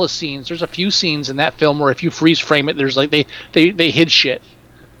couple of scenes. There's a few scenes in that film where if you freeze frame it, there's like they hid shit.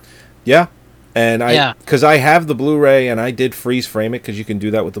 Yeah. And Yeah. because I have the Blu-ray and I did freeze frame it because you can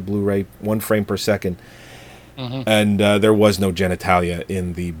do that with the Blu-ray, 1 frame per second. And there was no genitalia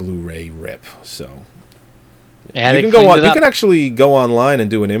in the Blu-ray rip, so Yeah, you they can go cleaned on. it You up. can actually go online and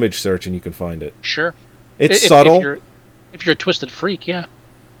do an image search and you can find it. Sure. It's If subtle. If you're a twisted freak, yeah.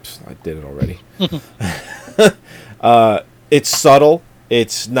 I did it already. It's subtle.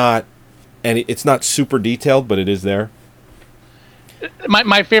 It's not super detailed, but it is there.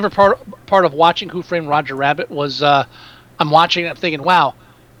 My favorite part of watching Who Framed Roger Rabbit was I'm watching it, I'm thinking, wow,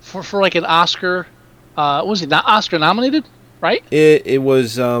 for like an Oscar, was he not Oscar nominated? Right? It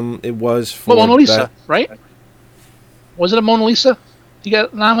was for Mona Lisa, that- right? Was it a Mona Lisa he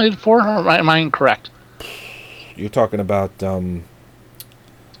got nominated for, or am I incorrect? You're talking about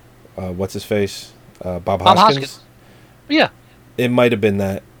what's his face? Bob Bob Hoskins. Hoskins. Yeah. It might have been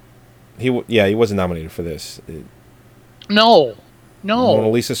that. He wasn't nominated for this. No. Mona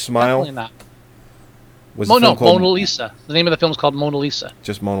Lisa Smile Definitely not. was the film No, called Mona Lisa. The name of the film is called Mona Lisa.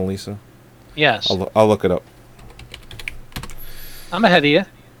 just Mona Lisa. Yes. I'll look it up. I'm ahead of you.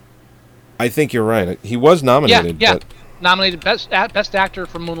 I think you're right. He was nominated. Yeah. But, Nominated Best Actor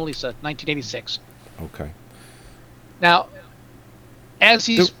for Mona Lisa, 1986. okay. Now, as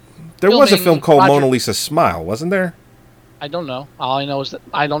he's There was a filming film called Roger- Mona Lisa Smile, wasn't there? I don't know. All I know is that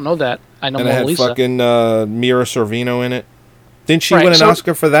I don't know that. I know And it Mona had Lisa. fucking Mira Sorvino in it. Didn't she Right, win an so-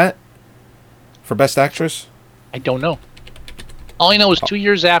 Oscar for that? For Best Actress? I don't know. All I know is 2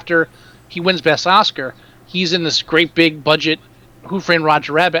 years after he wins Best Oscar, he's in this great big budget Who Framed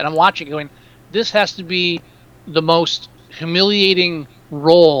Roger Rabbit, and I'm watching it going, this has to be the most humiliating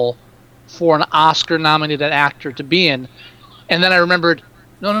role for an Oscar-nominated actor to be in. And then I remembered,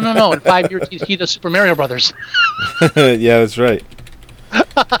 no. In 5 years, he does Super Mario Brothers. Yeah, that's right.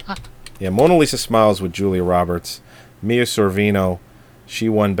 Yeah, Mona Lisa Smiles with Julia Roberts. Mia Sorvino, she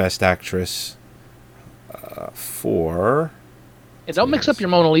won Best Actress for... And don't mix up your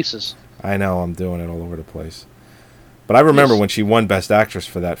Mona Lisas. I know, I'm doing it all over the place. But I remember Yes. when she won Best Actress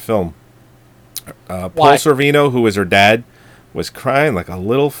for that film. Paul Why? Sorvino, who was her dad, was crying like a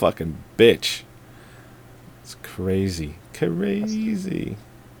little fucking bitch. It's crazy. Crazy.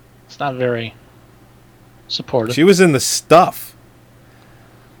 It's not very supportive. She was in The Stuff.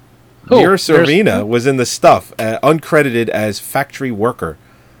 Who? Mira There's- Sorvino was in The Stuff, uncredited as factory worker.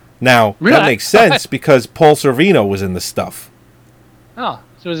 Now, Really? that makes sense because Paul Sorvino was in The Stuff. Oh,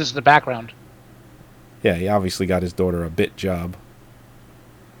 so this is the background. Yeah, he obviously got his daughter a bit job.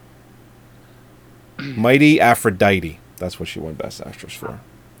 Mighty Aphrodite. That's what she won Best Actress for.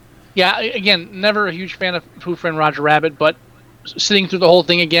 Yeah, again, never a huge fan of Who Framed Roger Rabbit, but sitting through the whole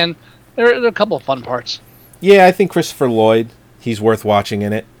thing again, there are a couple of fun parts. Yeah, I think Christopher Lloyd, he's worth watching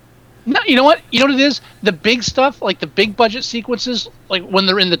in it. No, you know what? You know what it is? The big stuff, like the big budget sequences, like when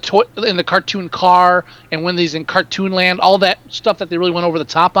they're in the cartoon car and when they's in cartoon land, all that stuff that they really went over the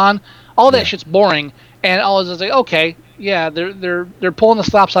top on, all that Yeah. shit's boring. And all is like, okay, yeah, they're pulling the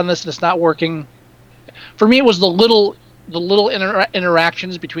stops on this and it's not working. For me, it was the little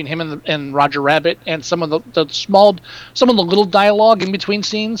interactions between him and Roger Rabbit and some of the little dialogue in between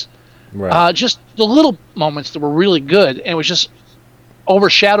scenes. Right. Just the little moments that were really good, and it was just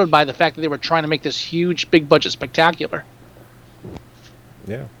overshadowed by the fact that they were trying to make this huge, big budget spectacular.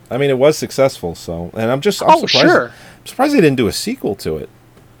 Yeah. I mean, it was successful, so... And I'm Oh, surprised, sure. I'm surprised they didn't do a sequel to it.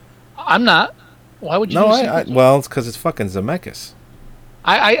 I'm not. Why would you? No, do a I sequel? well, it's because it's fucking Zemeckis.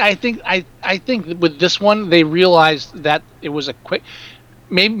 I think with this one they realized that it was a quick,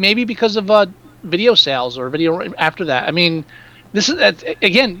 maybe because of video sales or video after that. I mean, this is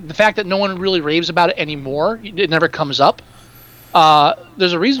again the fact that no one really raves about it anymore. It never comes up.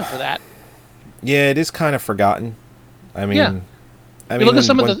 There's a reason for that. Yeah, it is kind of forgotten. I mean, Yeah. I You mean, look at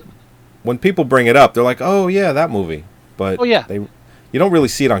some of the. when people bring it up, they're like, "Oh yeah, that movie," but Oh, yeah. you don't really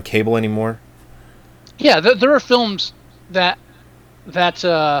see it on cable anymore. Yeah, there are films that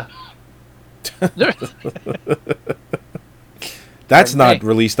there- That's not Okay.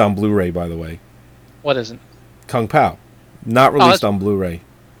 released on Blu-ray, by the way. what isn't? Kung Pao, not released that's- on Blu-ray.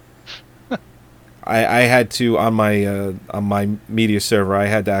 I had to on my media server. I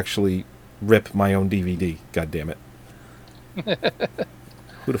had to actually rip my own DVD. God damn it!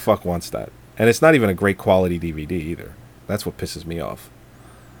 Who the fuck wants that? And it's not even a great quality DVD either. That's what pisses me off.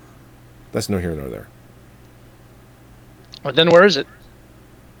 That's no here nor there. But then where is it?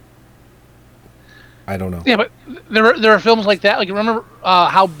 I don't know. Yeah, but there are films like that. Like remember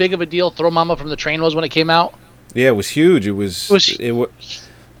how big of a deal Throw Mama from the Train was when it came out? Yeah, it was huge.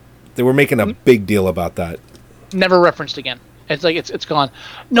 They were making a big deal about that. Never referenced again. It's like it's gone.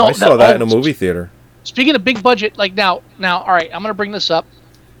 No, I saw that in a movie theater. Speaking of big budget, like now, all right, I'm gonna bring this up,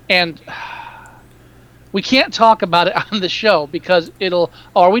 and we can't talk about it on the show because it'll.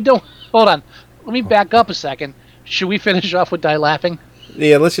 Or we don't. Hold on. Let me back up a second. Should we finish off with Die Laughing?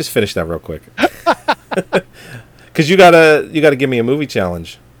 Yeah, let's just finish that real quick. Because you gotta give me a movie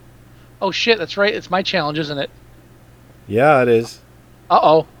challenge. Oh shit, that's right. It's my challenge, isn't it? Yeah, it is.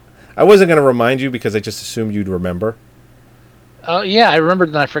 Uh-oh. I wasn't gonna remind you because I just assumed you'd remember. Yeah, I remembered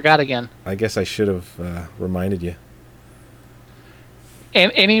and I forgot again. I guess I should have reminded you.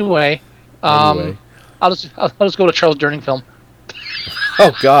 And anyway, Anyway. I'll just go to Charles Durning film.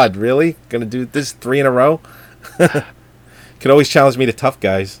 Oh God, really? Gonna do this 3 in a row? Could always challenge me to Tough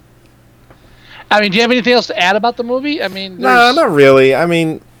Guys. I mean, do you have anything else to add about the movie? I mean, No, there's- not really. I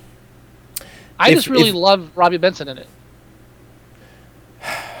mean, I just really if- love Robbie Benson in it.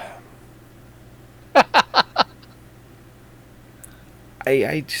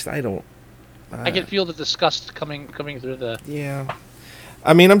 I don't. I can feel the disgust coming through the. Yeah.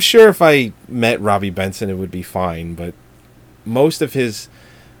 I mean, I'm sure if I met Robbie Benson, it would be fine, but most of his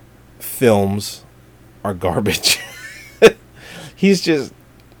films are garbage. He's just,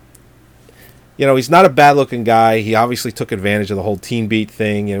 he's not a bad-looking guy. He obviously took advantage of the whole Teen Beat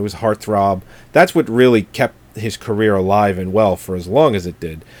thing. It was Heartthrob. That's what really kept his career alive and well for as long as it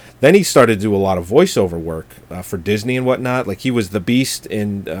did. Then he started to do a lot of voiceover work for Disney and whatnot. Like he was the Beast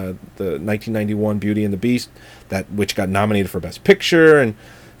in the 1991 Beauty and the Beast, which got nominated for Best Picture and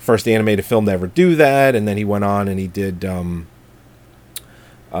first animated film to ever do that. And then he went on and he did the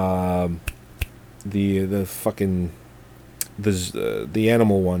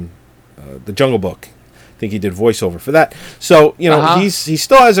animal one, the Jungle Book. I think he did voiceover for that. So he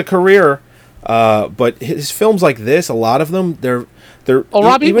still has a career, but his films like this, a lot of them, they're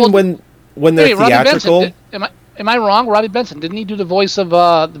when they're theatrical. Robbie Benson, am I wrong? Robbie Benson, didn't he do the voice of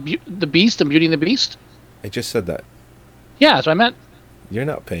the Beast and Beauty and the Beast? I just said that. Yeah, that's what I meant. You're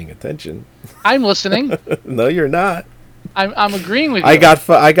not paying attention. I'm listening. No, you're not. I'm agreeing with you. I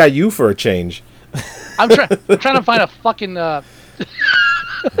got you for a change. I'm trying to find a fucking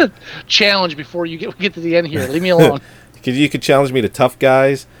challenge before we get to the end here. Leave me alone. You could challenge me to Tough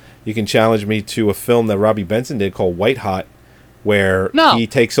Guys. You can challenge me to a film that Robbie Benson did called White Hot, where he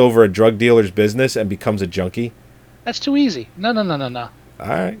takes over a drug dealer's business and becomes a junkie. That's too easy. No. All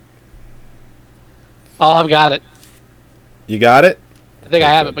right. Oh, I've got it. You got it? I think I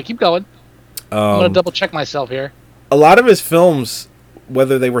have it, but keep going. I'm going to double check myself here. A lot of his films,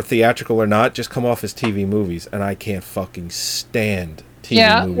 whether they were theatrical or not, just come off as TV movies, and I can't fucking stand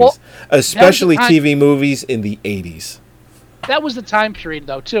TV movies. Well, especially TV movies in the 80s. That was the time period,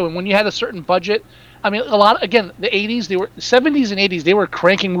 though, too. And when you had a certain budget, I mean, the 80s, the 70s and 80s, they were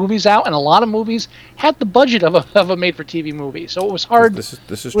cranking movies out, and a lot of movies had the budget of a made-for-TV movie. So it was hard. This is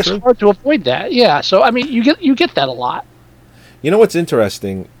it was true. hard to avoid that. Yeah. So I mean, you get that a lot. You know what's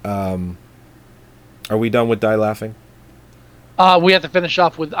interesting? Are we done with Die Laughing? We have to finish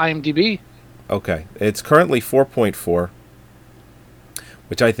off with IMDb. Okay, it's currently 4.4,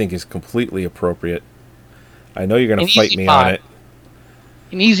 which I think is completely appropriate. I know you're going to fight me on it.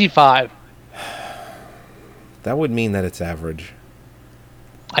 An easy 5. That would mean that it's average.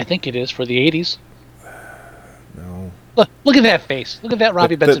 I think it is for the 80s. No. Look at that face. Look at that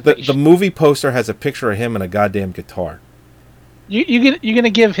Robbie Benson face. The movie poster has a picture of him and a goddamn guitar. You're gonna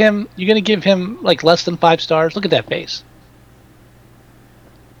give him like less than 5 stars. Look at that face.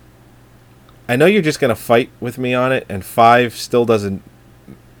 I know you're just going to fight with me on it, and 5 still doesn't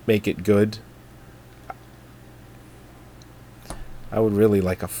make it good. I would really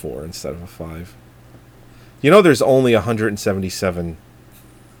like a 4 instead of a 5. You know there's only 177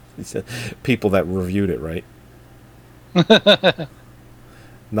 people that reviewed it, right?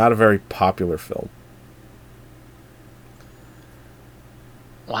 Not a very popular film.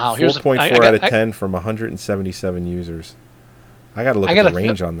 Wow, 4.4 out of 10 from 177 users. I got to look at the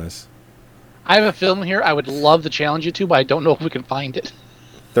range on this. I have a film here I would love to challenge you to, but I don't know if we can find it.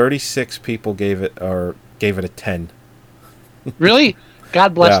 36 people gave it a 10. Really?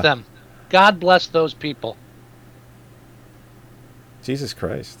 God bless them. God bless those people. Jesus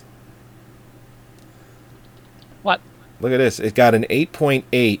Christ. What? Look at this. It got an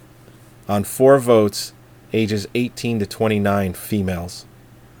 8.8 on 4 votes, ages 18 to 29 females.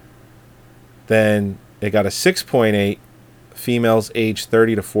 Then it got a 6.8 females age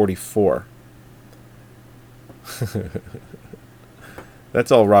 30 to 44.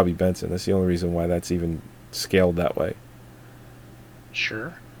 That's all Robbie Benson. That's the only reason why that's even scaled that way.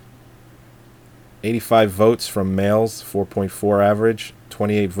 Sure. 85 votes from males, 4.4 average.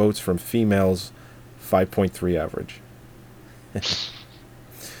 28 votes from females, 5.3 average.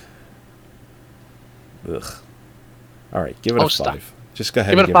 Ugh. All right, give it a 5. Stop. Just go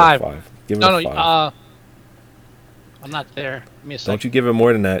ahead and give it a 5. Give it a 5. I'm not there. Give me a second. Don't you give it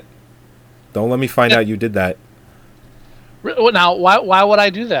more than that. Don't let me find out you did that. Now, why would I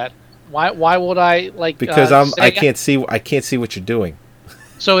do that? Why would I like? Because I can't see what you're doing.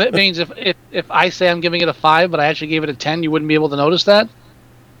 So it means if I say I'm giving it a 5, but I actually gave it a 10, you wouldn't be able to notice that.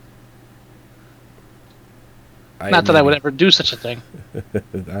 Not that I would ever do such a thing.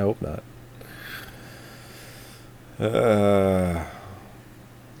 I hope not.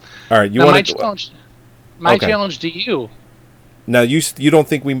 All right, you want to? My challenge to you. Now you don't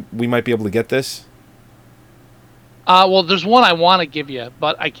think we might be able to get this? Well, there's one I want to give you,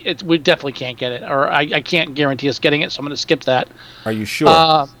 but we definitely can't get it, or I can't guarantee us getting it, so I'm going to skip that. Are you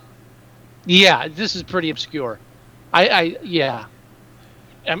sure? Yeah, this is pretty obscure. Yeah.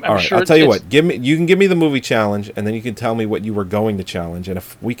 I'm All right, sure. I'll tell you what. You can give me the movie challenge, and then you can tell me what you were going to challenge, and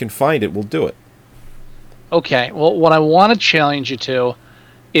if we can find it, we'll do it. Okay. Well, what I want to challenge you to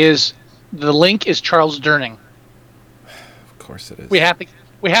is the link is Charles Durning. Of course it is.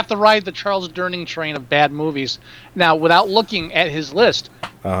 We have to ride the Charles Durning train of bad movies. Now, without looking at his list,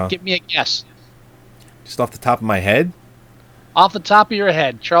 give me a guess. Just off the top of my head? Off the top of your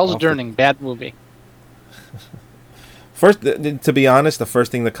head, Charles Durning, bad movie. First, to be honest, the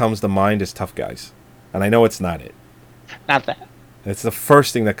first thing that comes to mind is Tough Guys. And I know it's not it. Not that. It's the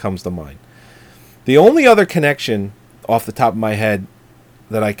first thing that comes to mind. The only other connection off the top of my head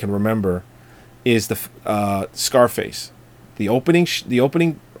that I can remember is the Scarface. The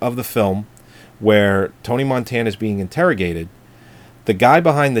opening of the film where Tony Montana is being interrogated, the guy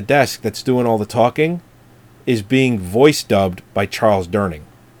behind the desk that's doing all the talking is being voice dubbed by Charles Durning.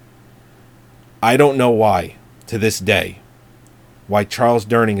 I don't know why, to this day, why Charles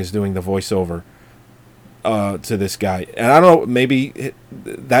Durning is doing the voiceover to this guy. And I don't know, maybe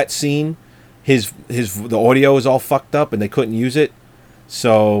that scene, the audio is all fucked up and they couldn't use it.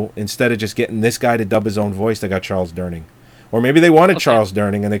 So instead of just getting this guy to dub his own voice, they got Charles Durning. Or maybe they wanted Charles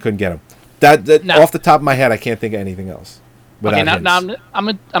Durning and they couldn't get him. That now, off the top of my head, I can't think of anything else. Okay, now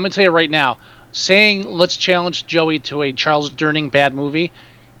I'm gonna tell you right now, saying let's challenge Joey to a Charles Durning bad movie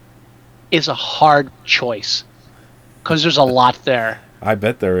is a hard choice because there's a lot there. I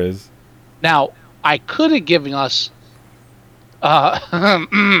bet there is. Now, I could have given us,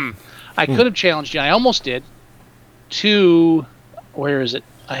 I could have challenged you. I almost did. To, where is it?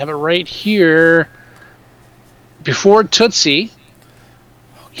 I have it right here. Before Tootsie,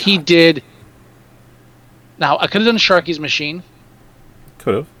 he did. Now, I could have done Sharky's Machine.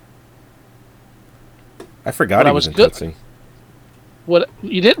 Could have. I forgot he was in Tootsie. What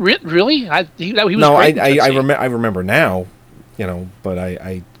you did? Really? He was no, great I remember now, but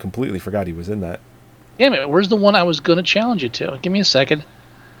I completely forgot he was in that. Damn it! Where's the one I was going to challenge you to? Give me a second.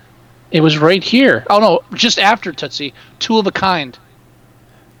 It was right here. Oh no, just after Tootsie, Two of a Kind.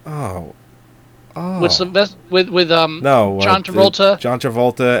 Oh. What's the best with John Travolta? John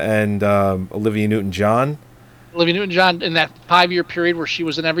Travolta and Olivia Newton-John. Olivia Newton-John in that 5-year period where she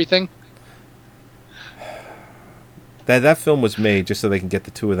was in everything. That film was made just so they can get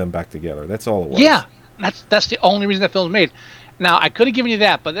the two of them back together. That's all it was. Yeah, that's the only reason that film was made. Now I could have given you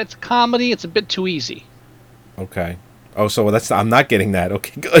that, but that's comedy. It's a bit too easy. Okay. Oh, so I'm not getting that.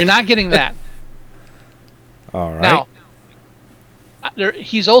 Okay, good. You're not getting that. All right. Now,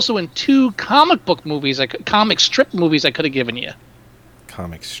 he's also in 2 comic book movies, comic strip movies. I could have given you.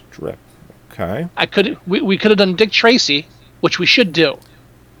 Comic strip. Okay. We could have done Dick Tracy, which we should do.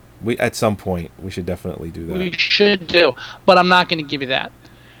 At some point we should definitely do that. We should do, but I'm not going to give you that.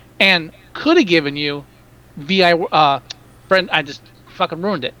 And could have given you Brenda. I just fucking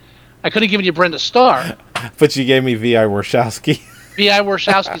ruined it. I could have given you Brenda Starr. But you gave me V.I. Warshawski. V.I.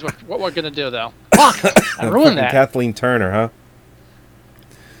 Warshawski's what we're going to do, though. Fuck! I ruined that. Kathleen Turner, huh?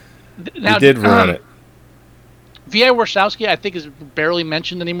 Now, you did ruin it. V.I. Warshawski, I think, is barely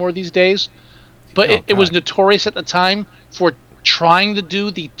mentioned anymore these days. But it was notorious at the time for trying to do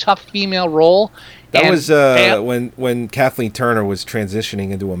the tough female role. That was when Kathleen Turner was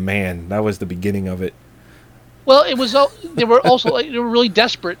transitioning into a man. That was the beginning of it. Well, it was. They were also they were really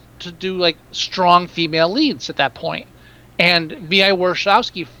desperate to do strong female leads at that point, and V.I.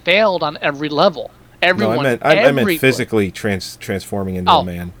 Warshawski failed on every level. Everyone. No, I meant physically transforming into a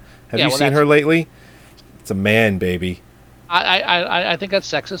man. Have you seen her lately? It's a man, baby. I think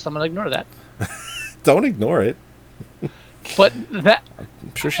that's sexist. I'm gonna ignore that. Don't ignore it. But that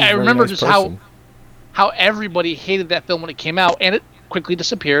I'm sure she's I remember just person. how everybody hated that film when it came out, and it quickly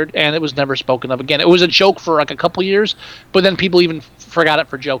disappeared, and it was never spoken of again. It was a joke for a couple years, but then people even forgot it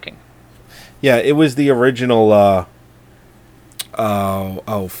for joking. Yeah, it was the original.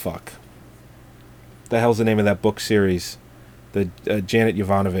 Oh fuck! The hell's the name of that book series? The Janet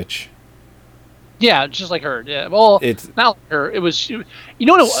Jovanovic. Yeah, just like her. Yeah, well, it's not like her. It was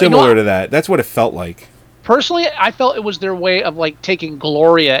similar to that. That's what it felt like. Personally, I felt it was their way of taking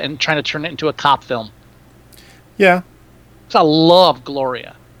Gloria and trying to turn it into a cop film. Yeah. I love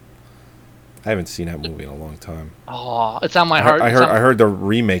Gloria. I haven't seen that movie in a long time. Oh, it's on my heart. I heard the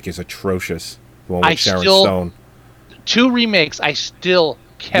remake is atrocious. The one with Sharon Stone. 2 remakes. I still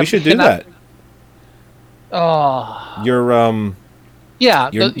kept. We should do that. Oh. Your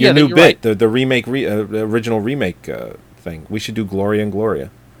new bit, right. the remake, original remake thing. We should do Gloria and Gloria.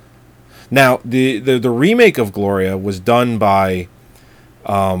 Now, the remake of Gloria was done by,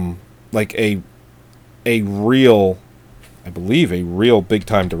 a real, I believe, a real big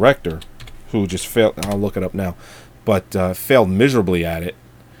time director, who just failed. I'll look it up now, but failed miserably at it.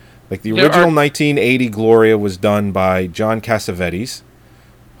 Like the original 1980 Gloria was done by John Cassavetes,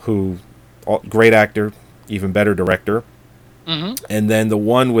 who great actor, even better director. Mm-hmm. And then the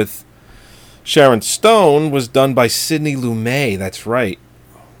one with Sharon Stone was done by Sidney Lumet. That's right.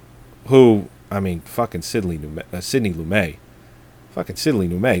 Fucking Sidney Lumet. Fucking Sidney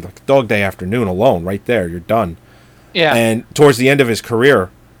Lumet. Like Dog Day Afternoon alone, right there. You're done. Yeah. And towards the end of his career,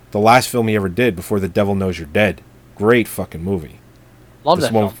 The last film he ever did, Before the Devil Knows You're Dead. Great fucking movie. Love This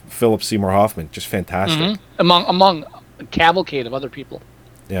that one film. with Philip Seymour Hoffman, just fantastic. Among a cavalcade of other people.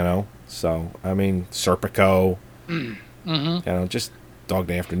 You know, so I mean, Serpico. You know, just Dog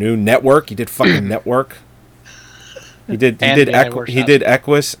Day Afternoon. Network. He did fucking Network. He did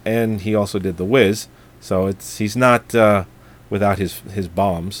Equus, and he also did The Wiz. So he's not without his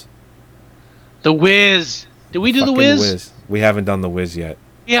bombs. The Wiz. Did we do The Fucking Wiz? We haven't done The Wiz yet.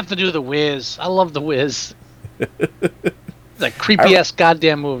 We have to do The Wiz. I love The Wiz. That creepy ass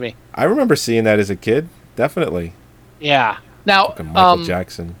goddamn movie. I remember seeing that as a kid. Definitely. Yeah. Now, Fucking Michael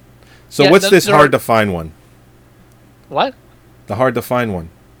Jackson. So yeah, what's this there hard are- to find one? What? The hard to find one.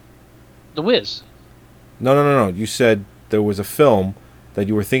 The Wiz. No. You said there was a film that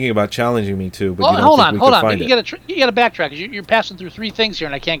you were thinking about challenging me to, but Well, you don't hold think on, we hold could on. find You it. gotta backtrack because you're passing through three things here,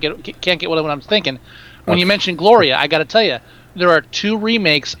 and I can't get what I'm thinking. When you mentioned Gloria, I got to tell you, there are two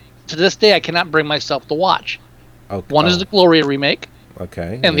remakes to this day I cannot bring myself to watch. Okay. One is the Gloria remake,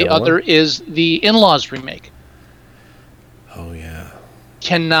 Okay. and the other one? is the In-Laws remake. Oh yeah.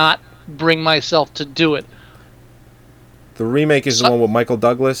 Cannot bring myself to do it. The remake is the one with Michael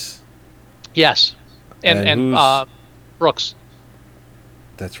Douglas. Yes, and who's- Brooks.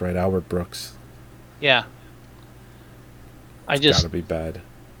 That's right, Albert Brooks. Yeah. I It's just gotta be bad.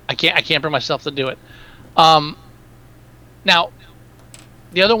 I can't bring myself to do it. Now,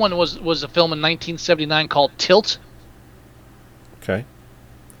 the other one was a film in 1979 called Tilt, Okay.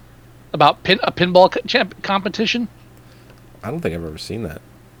 about a pinball competition. I don't think I've ever seen that.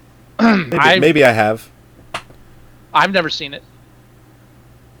 I've Maybe I have. never seen it,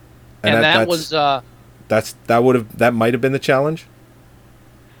 and that was that might have been the challenge.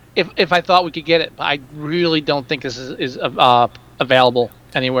 if I thought we could get it, but I really don't think this is available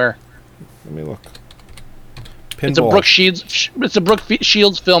anywhere. Let me look. It's a Pinball. Brooke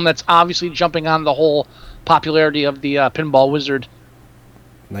Shields film that's obviously jumping on the whole popularity of the Pinball Wizard.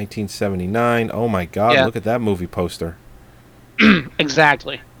 1979. Oh my God! Yeah. Look at that movie poster.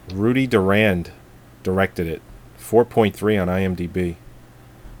 Exactly. Rudy Durand directed it. 4.3 on IMDb.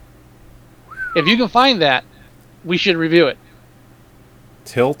 If you can find that, we should review it.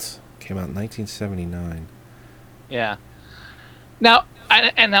 Tilt came out in 1979. Yeah. Now,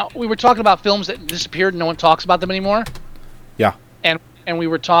 now we were talking about films that disappeared and no one talks about them anymore. Yeah. And we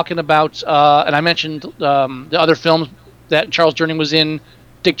were talking about, and I mentioned the other films that Charles Durning was in,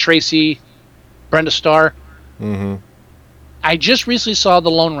 Dick Tracy, Brenda Starr. Mm-hmm. I just recently saw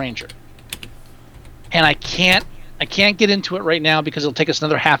The Lone Ranger, and I can't get into it right now because it'll take us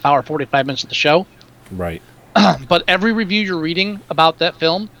another half hour, 45 minutes of the show. Right. But every review you're reading about that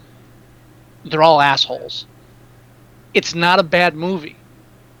film, they're all assholes. It's not a bad movie.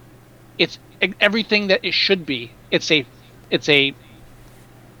 It's everything that it should be. It's a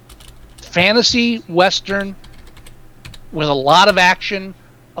fantasy western with a lot of action,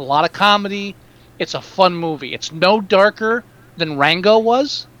 a lot of comedy. It's a fun movie. It's no darker than Rango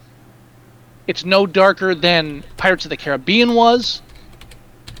was. It's no darker than Pirates of the Caribbean was.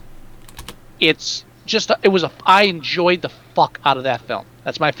 It's just I enjoyed the fuck out of that film.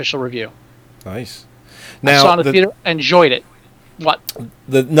 That's my official review. Nice. I saw it in the theater, enjoyed it. What?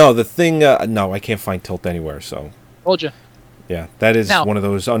 The thing. No, I can't find Tilt anywhere. So Told you. yeah, that is Now- one of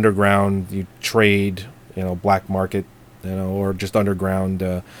those underground you trade, black market, or just underground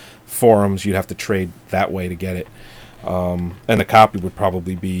forums. You'd have to trade that way to get it, and the copy would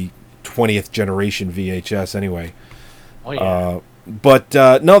probably be 20th generation VHS anyway. Oh yeah. But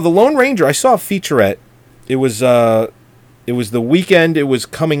no, The Lone Ranger. I saw a featurette. It was the weekend it was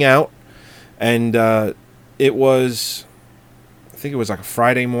coming out, and it was, I think it was like a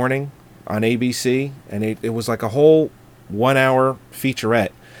Friday morning on ABC, and it was like a whole 1 hour featurette,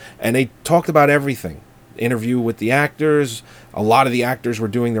 and they talked about everything. Interview with the actors. A lot of the actors were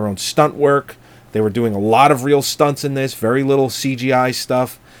doing their own stunt work. They were doing a lot of real stunts in this, very little CGI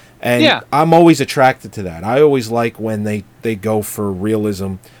stuff. And Yeah. I'm always attracted to that. I always like when they go for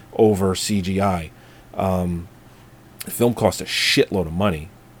realism over CGI. The film cost a shitload of money,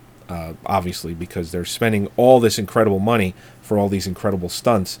 obviously, because they're spending all this incredible money for all these incredible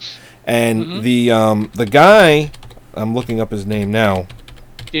stunts. And the guy, I'm looking up his name now,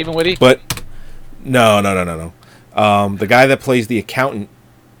 Stephen Whitty. but no. The guy that plays the accountant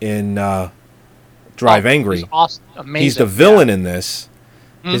in Drive Angry. He's awesome. Amazing. He's the villain in this.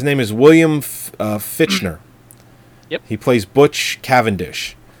 His name is William Fichtner. Yep. He plays Butch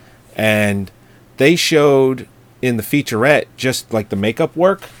Cavendish. And they showed in the featurette just like the makeup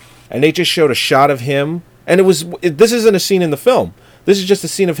work. And they just showed a shot of him. And this isn't a scene in the film. This is just a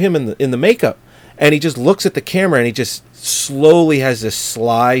scene of him in the makeup. And he just looks at the camera and he just slowly has this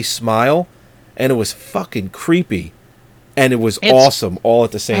sly smile, and it was fucking creepy, and it was awesome all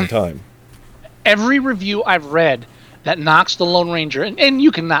at the same time. Every review I've read that knocks the Lone Ranger, and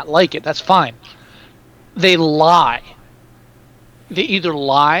you can not like it, that's fine. They lie. They either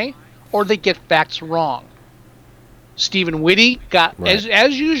lie or they get facts wrong. Stephen Whitty got,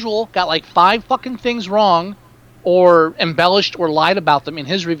 as usual, got like 5 fucking things wrong, or embellished or lied about them in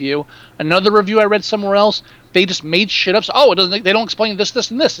his review. Another review I read somewhere else, they just made shit up. So, oh, they don't explain this,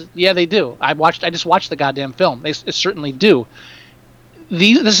 this, and this. Yeah, they do. I just watched the goddamn film. They certainly do.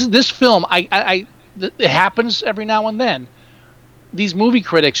 This film, it happens every now and then. These movie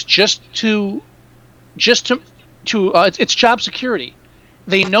critics it's job security.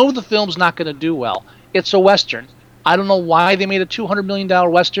 They know the film's not going to do well. It's a Western. I don't know why they made a $200 million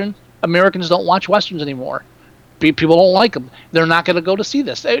Western. Americans don't watch Westerns anymore. People don't like them. They're not going to go to see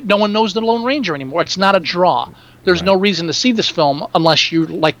this. No one knows the Lone Ranger anymore. It's not a draw. There's no reason to see this film unless you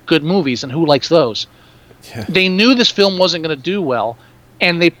like good movies, and who likes those? Yeah. They knew this film wasn't going to do well,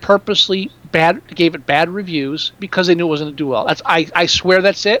 and they purposely gave it bad reviews because they knew it wasn't going to do well. I swear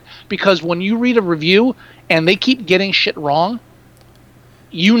that's it, because when you read a review and they keep getting shit wrong,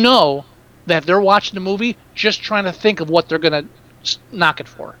 you know that they're watching the movie just trying to think of what they're going to knock it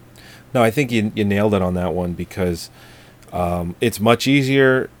for. No, I think you nailed it on that one, because it's much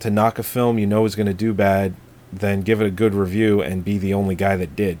easier to knock a film you know is going to do bad than give it a good review and be the only guy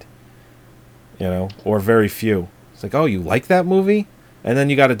that did. You know, or very few. It's like, oh, you like that movie? And then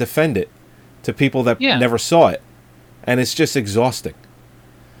you got to defend it to people that never saw it. And it's just exhausting.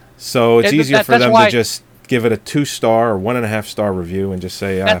 So it's easier for them to just give it a 2-star or 1.5-star review and just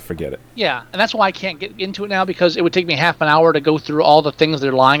say, forget it. Yeah, and that's why I can't get into it now, because it would take me half an hour to go through all the things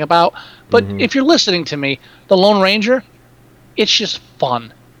they're lying about. But if you're listening to me, The Lone Ranger, it's just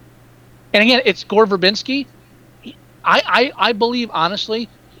fun. And again, it's Gore Verbinski. I believe, honestly,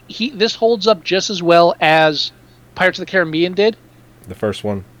 this holds up just as well as Pirates of the Caribbean did. The first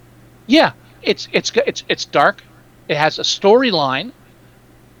one. Yeah, it's dark. It has a storyline,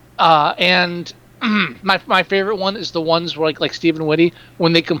 and my favorite one is the ones where like Stephen Whitty,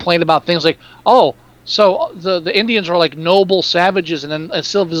 when they complain about things like, oh, so the Indians are like noble savages, and then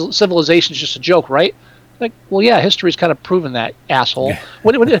civilization is just a joke, right? Like, well, yeah, history's kind of proven that, asshole.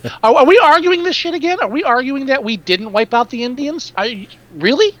 Are we arguing this shit again? Are we arguing that we didn't wipe out the Indians?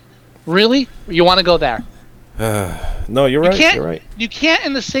 Really? You want to go there? No, you're right. You're right. You can't,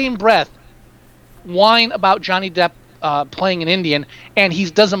 in the same breath, whine about Johnny Depp playing an Indian, and he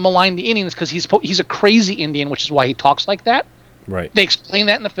doesn't malign the Indians because he's a crazy Indian, which is why he talks like that. Right. They explain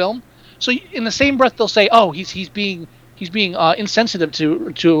that in the film. So in the same breath, they'll say, "Oh, he's being insensitive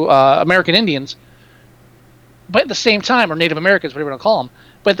to American Indians," but at the same time, or Native Americans, whatever you want to call them.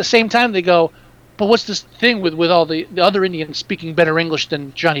 But at the same time, they go, "But what's this thing with all the other Indians speaking better English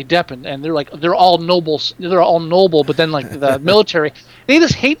than Johnny Depp?" And they're like, they're all nobles. They're all noble, but then like the military, they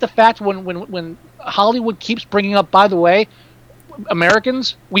just hate the fact when Hollywood keeps bringing up, by the way,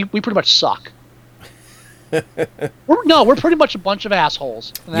 Americans, we pretty much suck. We're pretty much a bunch of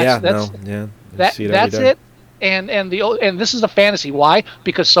assholes. And that's it. And this is a fantasy. Why?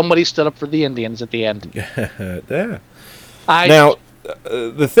 Because somebody stood up for the Indians at the end. Yeah.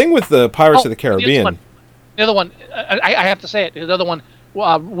 The thing with the Pirates of the Caribbean. The other one, I have to say it. The other one,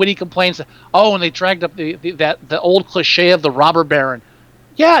 Whitty complains that, oh, and they dragged up the old cliche of the robber baron.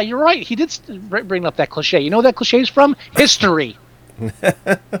 Yeah, you're right. He did bring up that cliche. You know where that cliche is from? History.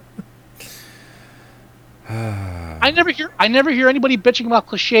 I never hear anybody bitching about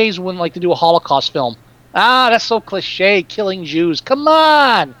cliches when like they do a Holocaust film. Ah, that's so cliche, killing Jews. Come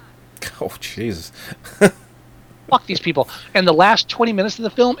on. Oh, Jesus. Fuck these people. And the last 20 minutes of the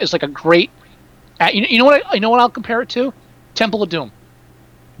film is like a great. You know what I'll compare it to? Temple of Doom.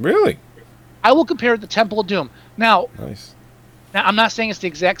 Really? I will compare it to Temple of Doom. Now, nice. Now, I'm not saying it's the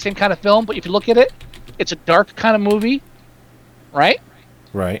exact same kind of film, but if you look at it, it's a dark kind of movie, right?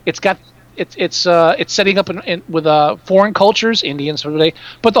 Right. It's setting up with foreign cultures, Indians, sort of day.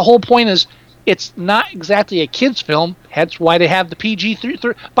 But the whole point is, it's not exactly a kids' film. That's why they have the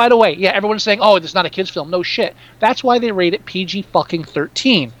PG-13. By the way, yeah, everyone's saying, "Oh, it's not a kids' film." No shit. That's why they rate it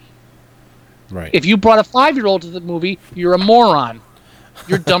PG-13. Right. If you brought a 5-year-old to the movie, you're a moron.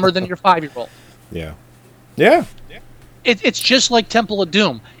 You're dumber than your 5-year-old. Yeah. Yeah. It's just like Temple of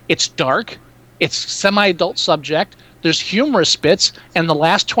Doom. It's dark. It's semi-adult subject. There's humorous bits, and the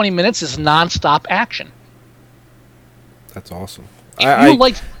last 20 minutes is non-stop action. That's awesome.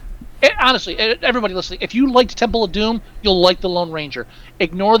 Honestly, everybody listening, if you liked Temple of Doom, you'll like The Lone Ranger.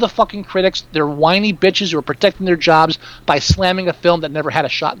 Ignore the fucking critics. They're whiny bitches who are protecting their jobs by slamming a film that never had a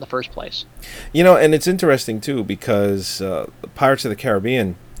shot in the first place. You know, and it's interesting, too, because Pirates of the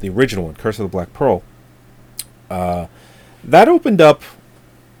Caribbean, the original one, Curse of the Black Pearl, that opened up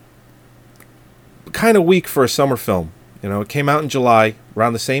kind of weak for a summer film. You know, it came out in July,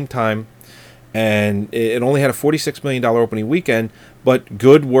 around the same time, and it only had a $46 million opening weekend, but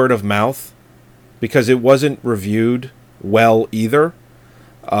good word of mouth, because it wasn't reviewed well either.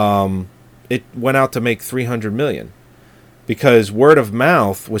 It went out to make $300 million, because word of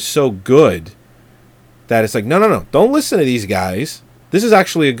mouth was so good that it's like, no, don't listen to these guys. This is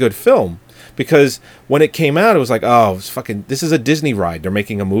actually a good film. Because when it came out, it was like, oh, this is a Disney ride. They're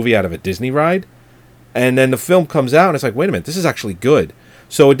making a movie out of a Disney ride. And then the film comes out, and it's like, wait a minute, this is actually good.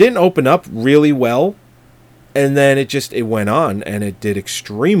 So it didn't open up really well, and then it went on, and it did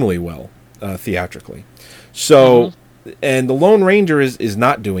extremely well theatrically. So, and The Lone Ranger is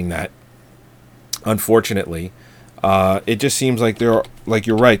not doing that, unfortunately. It just seems like you're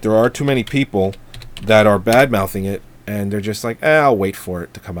right, there are too many people that are bad-mouthing it, and they're just like, I'll wait for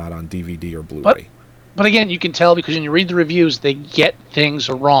it to come out on DVD or Blu-ray. But again, you can tell because when you read the reviews, they get things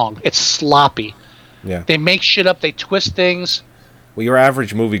wrong. It's sloppy. Yeah. They make shit up. They twist things. Well, your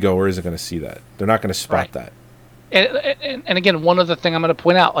average moviegoer isn't going to see that. They're not going to spot that. And again, one other thing I'm going to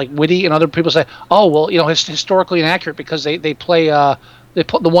point out, like Witty and other people say, oh, well, you know, it's historically inaccurate because they play, they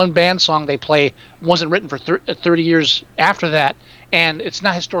put the one band song they play wasn't written for 30 years after that, and it's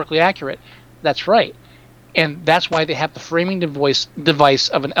not historically accurate. That's right. And that's why they have the framing device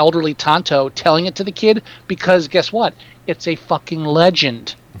of an elderly Tonto telling it to the kid, because guess what? It's a fucking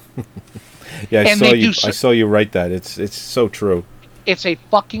legend. Yeah, I saw you write that. It's so true. It's a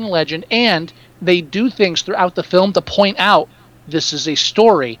fucking legend, and they do things throughout the film to point out this is a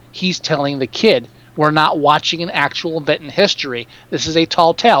story he's telling the kid. We're not watching an actual event in history. This is a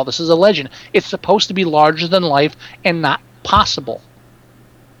tall tale. This is a legend. It's supposed to be larger than life and not possible.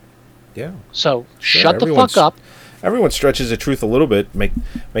 Yeah. So shut the fuck up. Everyone stretches the truth a little bit, make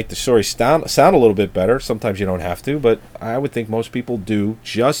the story sound a little bit better. Sometimes you don't have to, but I would think most people do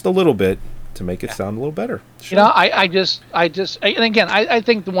just a little bit to make it sound a little better. Sure. You know, and again, I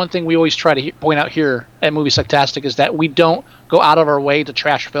think the one thing we always try to point out here at Movie Sucktastic is that we don't go out of our way to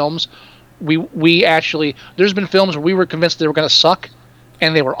trash films. We actually, there's been films where we were convinced they were going to suck,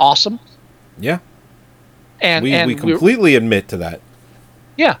 and they were awesome. Yeah. And we completely admit to that.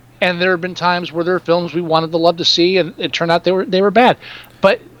 Yeah, and there have been times where there are films we wanted to love to see, and it turned out they were bad.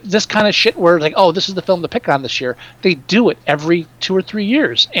 But this kind of shit where like, oh, this is the film to pick on this year, they do it every 2 or 3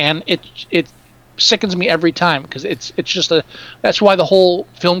 years, and it sickens me every time because it's just that's why the whole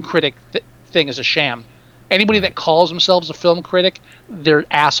film critic thing is a sham. Anybody that calls themselves a film critic, they're an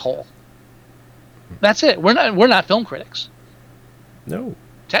asshole. That's it. We're not film critics. No.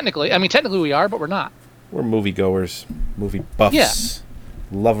 Technically we are, but we're not. We're moviegoers, movie buffs,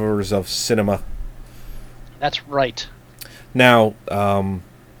 lovers of cinema. That's right. Now,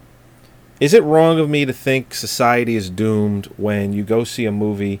 is it wrong of me to think society is doomed when you go see a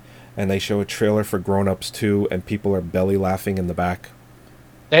movie and they show a trailer for Grown Ups 2 and people are belly laughing in the back?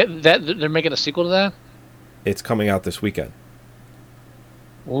 They're making a sequel to that? It's coming out this weekend.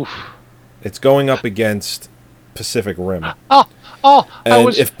 Oof. It's going up against Pacific Rim. And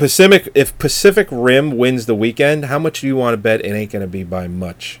if Pacific Rim wins the weekend, how much do you want to bet it ain't going to be by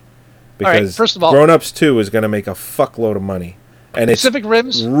much? Because first of all, Grown Ups 2 is going to make a fuckload of money. And Pacific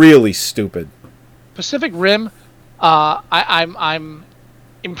Rim's really stupid. Pacific Rim, I'm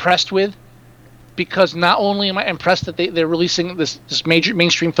impressed with, because not only am I impressed that they're releasing this major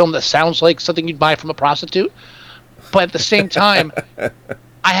mainstream film that sounds like something you'd buy from a prostitute, but at the same time,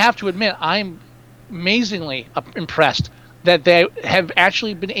 I have to admit I'm amazingly impressed that they have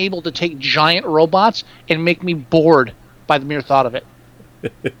actually been able to take giant robots and make me bored by the mere thought of it.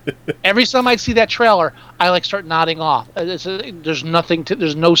 Every time I see that trailer, I start nodding off. There's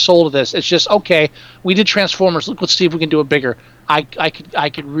no soul to this. It's just, okay, we did Transformers. Let's see if we can do it bigger. I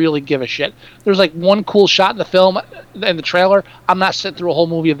could really give a shit. There's one cool shot in the film, in the trailer. I'm not sitting through a whole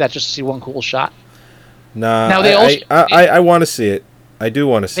movie of that just to see one cool shot. Nah, now I want to see it. I do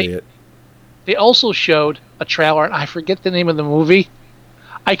want to see it. They also showed a trailer, and I forget the name of the movie.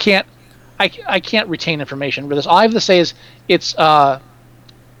 I can't retain information for this. All I have to say is it's from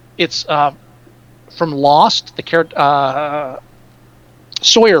Lost. The character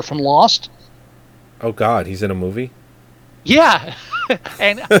Sawyer from Lost. Oh God, he's in a movie. Yeah,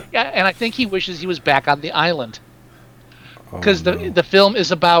 and I think he wishes he was back on the island because the film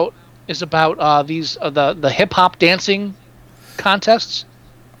is about the hip hop dancing contests.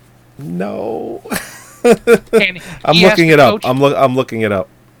 No. And I'm he has looking to it up. coach- I'm looking it up.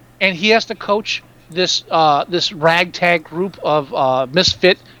 and he has to coach this this ragtag group of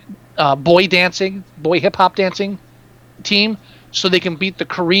misfit boy hip hop dancing team, so they can beat the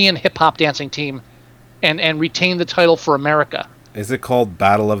Korean hip hop dancing team, and retain the title for America. Is it called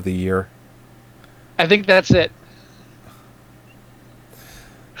Battle of the Year? I think that's it.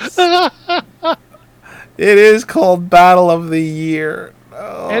 It is called Battle of the Year.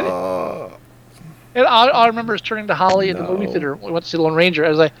 Oh. And I remember us turning to Holly in the movie theater. We went to see Lone Ranger. I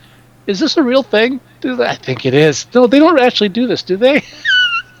was like, "Is this a real thing?" I think it is. No, they don't actually do this, do they?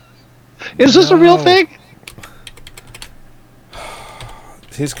 Is this a real No. thing?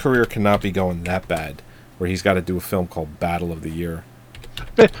 His career cannot be going that bad, where he's got to do a film called Battle of the Year.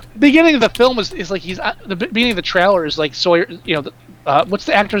 The beginning of the film is like the beginning of the trailer is like Sawyer. What's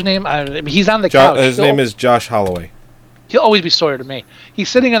the actor's name? He's on the couch. His name is Josh Holloway. He'll always be Sawyer to me. He's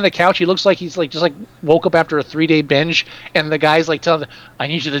sitting on the couch. He looks like he's like just like woke up after a 3-day binge, and the guy's like telling him, "I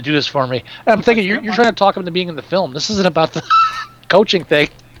need you to do this for me." And I'm thinking, you're trying to talk him into being in the film. This isn't about the coaching thing.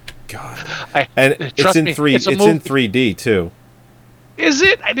 God. And it's trust in me, three. it's It's a in movie. 3D too. Is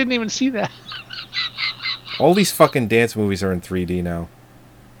it? I didn't even see that. All these fucking dance movies are in 3D now.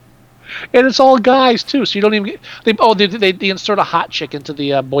 And it's all guys too, so you don't even. They insert a hot chick into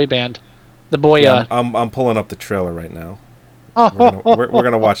the boy band. The boy. Yeah, I'm pulling up the trailer right now. We're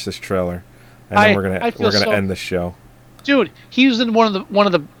gonna watch this trailer, and then we're I feel gonna so- end the show. Dude, he was in one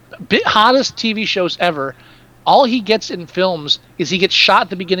of the hottest TV shows ever. All he gets in films is he gets shot at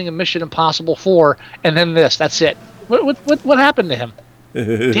the beginning of Mission Impossible 4, and then this. That's it. What happened to him?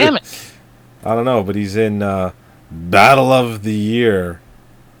 Damn it! I don't know, but he's in Battle of the Year.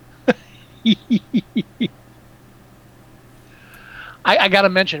 I gotta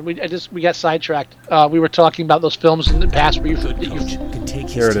mention, we got sidetracked. We were talking about those films in the past where Good coach can take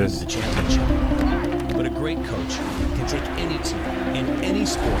Here his it team is. to the championship, but a great coach can take any team in any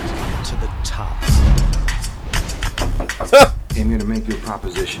sport to the top. Came here to make you a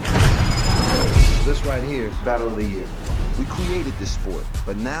proposition. This right here is Battle of the Year. We created this sport,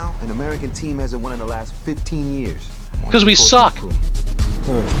 but now an American team hasn't won in the last 15 years. because we suck.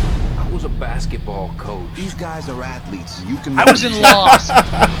 I was a basketball coach. These guys are athletes. You can. I was in loss.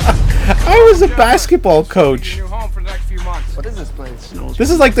 I was a basketball coach. What is this place? This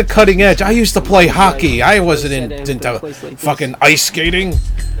is like the cutting edge. I used to play hockey. I wasn't into fucking ice skating.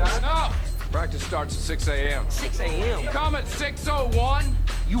 Practice starts at 6 a.m. 6 a.m. Come at 6:01,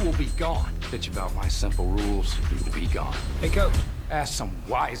 you will be gone. Bitch about my simple rules, you will be gone. Hey, coach, ask some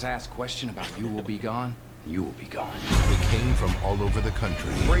wise-ass question about you will be gone, you will be gone. They came from all over the country.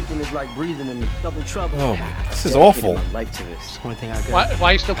 Breaking is like breathing in the double trouble. Oh my, this is awful. Life to this. Only thing I got. Why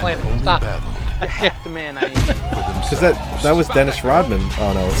are you still playing? Stop. The man I am. Because that was Dennis Rodman.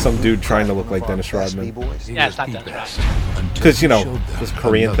 Oh no, some dude trying to look like Dennis Rodman. Yeah, it's not that. Because this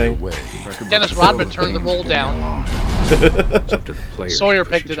Korean thing. Dennis Rodman turned the roll down. Sawyer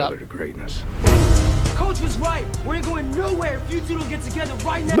picked it up. Coach was right. We ain't going nowhere if you two don't get together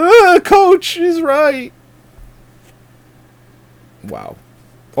right now. Coach is right. Wow.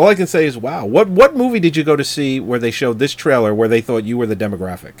 All I can say is wow. What movie did you go to see where they showed this trailer where they thought you were the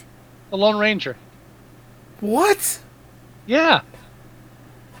demographic? The Lone Ranger. What? Yeah.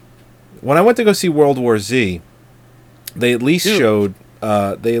 When I went to go see World War Z, they at least showed.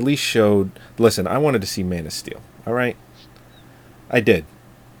 Listen, I wanted to see Man of Steel. All right, I did.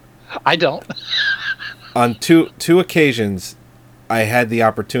 I don't. On two occasions, I had the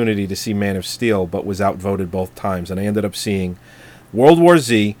opportunity to see Man of Steel, but was outvoted both times, and I ended up seeing World War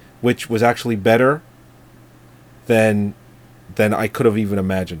Z, which was actually better than I could have even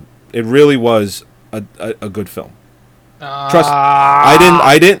imagined. It really was a good film. Trust.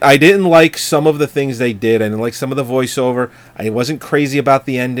 I didn't like some of the things they did. I didn't like some of the voiceover. I wasn't crazy about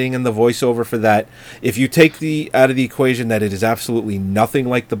the ending and the voiceover for that. If you take out of the equation that it is absolutely nothing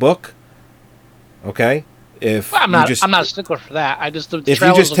like the book, okay. I'm not a stickler for that. If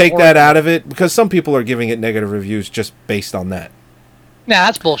you just take that out of it, because some people are giving it negative reviews just based on that. Nah,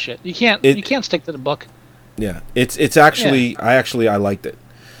 that's bullshit. You can't stick to the book. Yeah, it's actually I liked it,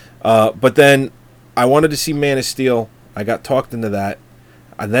 but then I wanted to see Man of Steel. I got talked into that,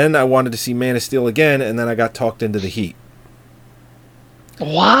 and then I wanted to see Man of Steel again, and then I got talked into The Heat.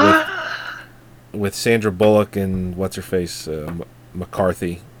 What? With Sandra Bullock and what's her face,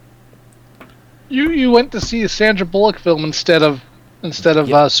 McCarthy. You went to see a Sandra Bullock film instead of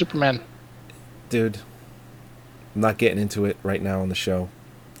Superman. Dude, I'm not getting into it right now on the show.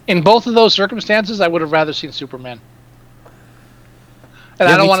 In both of those circumstances, I would have rather seen Superman. And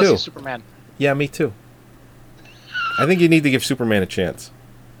Yeah, I don't me want to too. see Superman. Yeah, me too. I think you need to give Superman a chance.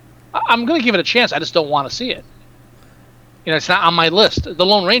 I'm going to give it a chance. I just don't want to see it. You know, it's not on my list. The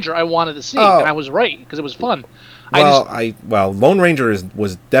Lone Ranger I wanted to see, and I was right because it was fun. Lone Ranger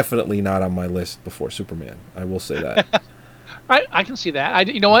was definitely not on my list before Superman. I will say that. I can see that.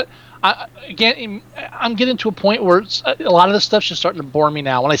 You know what? I'm getting to a point where a lot of this stuff's just starting to bore me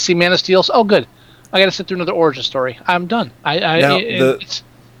now. When I see Man of Steel, good. I got to sit through another origin story. I'm done. The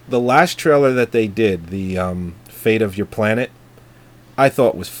last trailer that they did, the Fate of Your Planet, I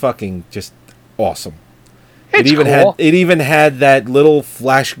thought was fucking just awesome. It even had that little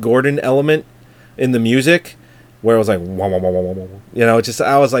Flash Gordon element in the music, where it was like, wah, wah, wah, wah, wah, wah. You know,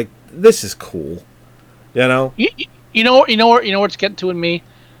 I was like, this is cool. You know. You know what's getting to in me,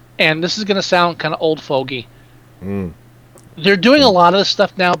 and this is gonna sound kind of old fogey. They're doing a lot of this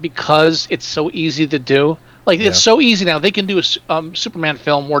stuff now because it's so easy to do. Like it's so easy now. They can do a Superman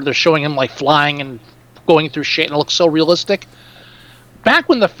film where they're showing him like flying and going through shit, and it looks so realistic. Back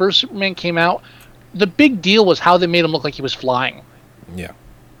when the first Superman came out, the big deal was how they made him look like he was flying. Yeah.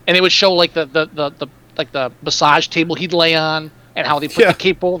 And they would show like the massage table he'd lay on, and how they put the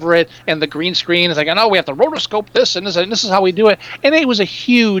cape over it, and the green screen. It's like, I know we have to rotoscope this, and this is how we do it. And it was a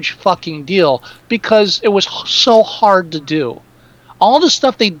huge fucking deal because it was so hard to do. All the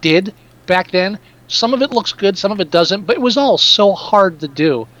stuff they did back then, some of it looks good, some of it doesn't, but it was all so hard to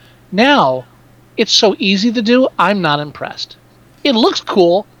do. Now, it's so easy to do, I'm not impressed. It looks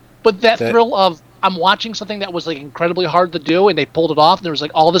cool, but that thrill of I'm watching something that was like incredibly hard to do, and they pulled it off. And there was like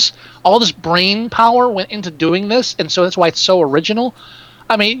all this brain power went into doing this, and so that's why it's so original.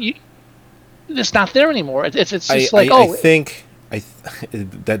 I mean, it's not there anymore. It's just I think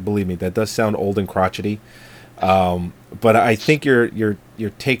that, believe me, that does sound old and crotchety, but I think you're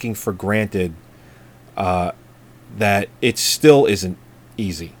taking for granted that it still isn't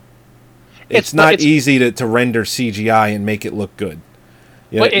easy. It's not easy to render CGI and make it look good.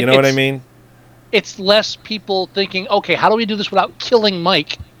 You know what I mean? It's less people thinking, okay, how do we do this without killing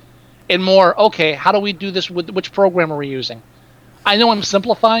Mike? And more, okay, how do we do this with which program are we using? I know I'm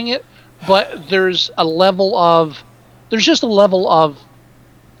simplifying it, but there's just a level of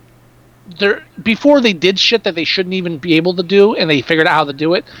before they did shit that they shouldn't even be able to do, and they figured out how to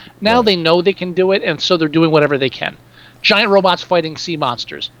do it. Now they know they can do it, and so they're doing whatever they can. Giant robots fighting sea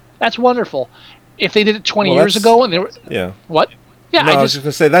monsters. That's wonderful. If they did it 20 years ago and they were... Yeah. What? Yeah, no, I was just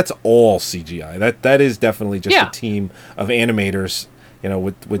going to say, that's all CGI. That is definitely just a team of animators,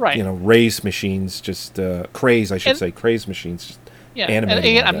 with Ray's machines, just Craze, I should say, Craze machines, just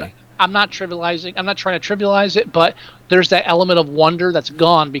animating all day. I'm not trivializing. I'm not trying to trivialize it, but there's that element of wonder that's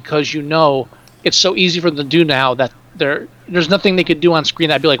gone because it's so easy for them to do now that there's nothing they could do on screen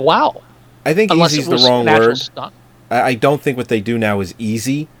that'd be like, wow. I think easy is the wrong word. I don't think what they do now is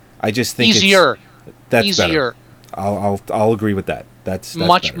easy. I just think easier. That's easier. Better. I'll agree with that. That's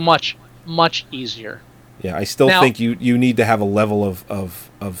much better. much easier. Yeah, I still think you need to have a level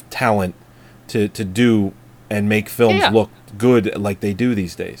of talent to do and make films look good like they do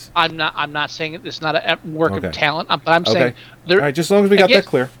these days. I'm not saying it's not a work of talent, but I'm saying all right, just as long as we got that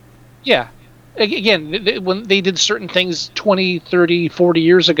clear. Yeah. Again, when they did certain things 20, 30, 40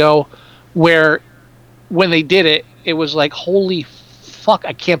 years ago, where when they did it, it was like, holy fuck,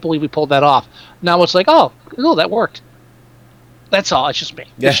 I can't believe we pulled that off. Now it's like, oh, that worked. That's all. It's just me.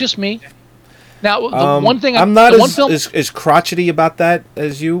 Yeah. It's just me. Now, the one thing I'm not as crotchety about that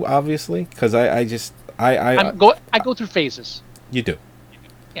as you, obviously, because I go through phases. You do.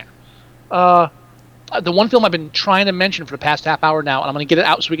 Yeah. The one film I've been trying to mention for the past half hour now, and I'm going to get it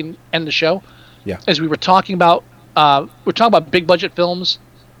out so we can end the show. Yeah. As we were talking about, big budget films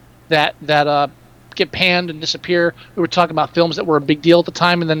that get panned and disappear. We were talking about films that were a big deal at the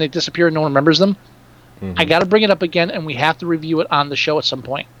time, and then they disappear and no one remembers them. Mm-hmm. I got to bring it up again, and we have to review it on the show at some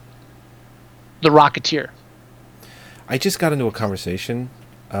point. The Rocketeer. I just got into a conversation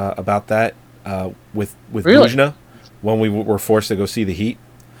about that with really? Bujna when we were forced to go see The Heat,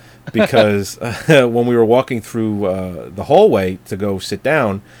 because when we were walking through the hallway to go sit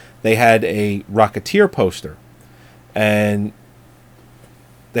down, they had a Rocketeer poster, and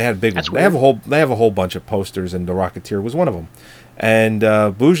they had a big one. They have a whole bunch of posters, and The Rocketeer was one of them. And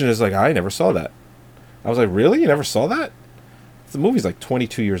Bujna is like, I never saw that. I was like, really? You never saw that? The movie's like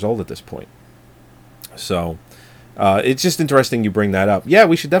 22 years old at this point. So it's just interesting you bring that up. Yeah,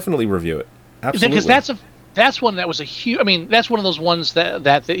 we should definitely review it. Absolutely. Because that's one that was a huge... I mean, that's one of those ones that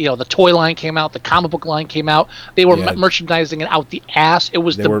the toy line came out, the comic book line came out. They were merchandising it out the ass. It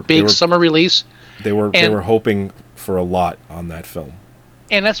was the big summer release. They were hoping for a lot on that film.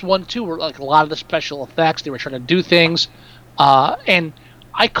 And that's one, too, where like a lot of the special effects, they were trying to do things. And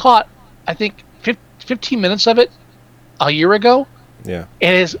I caught, I think, 15 minutes of it a year ago. Yeah.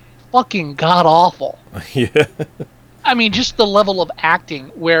 It is fucking god awful. Yeah. I mean, just the level of acting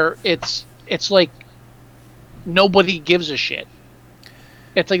where it's like nobody gives a shit.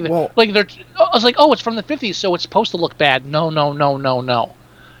 It's like like they're. I was like, oh, it's from the 50s, so it's supposed to look bad. No.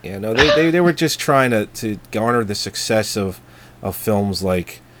 Yeah, no, they were just trying to garner the success of films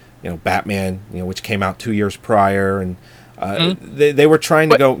like, Batman, which came out 2 years prior, and they were trying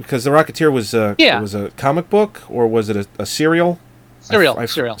to go, because The Rocketeer was a comic book, or was it a serial?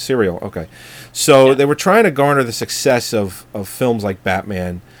 Serial. Okay, so they were trying to garner the success of films like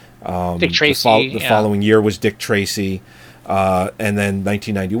Batman. Dick Tracy. The following year was Dick Tracy, and then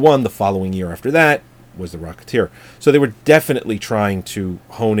 1991, the following year after that, was The Rocketeer. So they were definitely trying to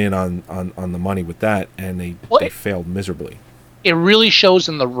hone in on the money with that, and they failed miserably. It really shows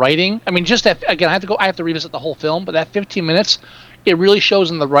in the writing. I mean, just that, again, I have to revisit the whole film, but that 15 minutes, it really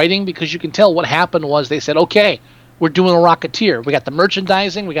shows in the writing, because you can tell what happened was they said, okay, we're doing a Rocketeer. We got the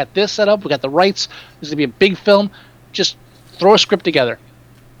merchandising, we got this set up, we got the rights. This is going to be a big film. Just throw a script together.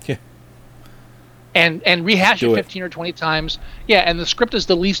 Yeah. And rehash it 15 or 20 times. Yeah, and the script is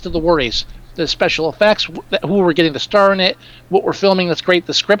the least of the worries. The special effects, who we're getting the star in it, what we're filming, that's great.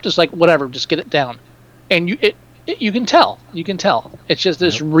 The script is like, whatever, just get it down. And you can tell. You can tell. It's just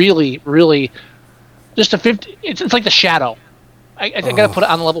this really, really, just a 50. It's like The Shadow. I got to put it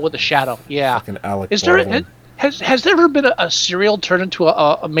on the level with The Shadow. Yeah. Fucking Alec Is there Baldwin. has there ever been a serial turned into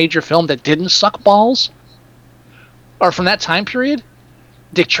a major film that didn't suck balls? Or from that time period?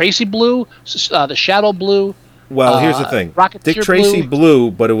 Dick Tracy blew, The Shadow blew. Well, here's the thing. Rocketeer Dick Tracy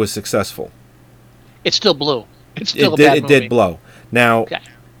blew, but it was successful. It still blew. It's still a bad movie. It did blow. Now,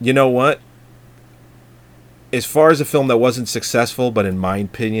 you know what? As far as a film that wasn't successful, but in my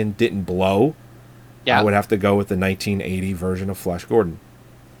opinion didn't blow, I would have to go with the 1980 version of Flash Gordon.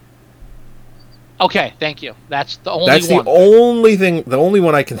 Okay, thank you. That's the only one. The only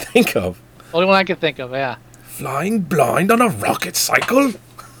one I can think of. Only one I can think of, yeah. Flying blind on a rocket cycle?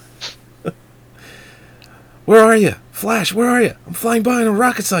 Where are you? Flash, where are you? I'm flying by on a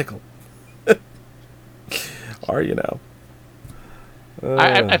rocket cycle. Are you now?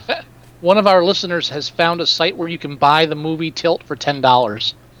 One of our listeners has found a site where you can buy the movie Tilt for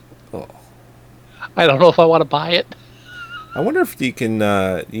 $10. Oh. I don't know if I want to buy it. I wonder if you can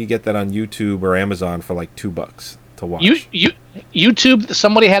you get that on YouTube or Amazon for like $2 to watch. YouTube,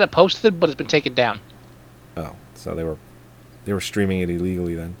 somebody had it posted, but it's been taken down. Oh, so they were streaming it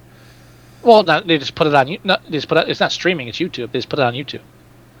illegally then. Well, no, they just put it on. It's not streaming; it's YouTube. They just put it on YouTube.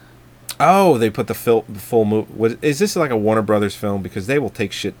 Oh, they put the full movie. Is this like a Warner Brothers film? Because they will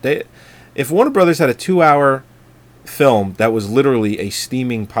take shit. If Warner Brothers had a 2-hour film that was literally a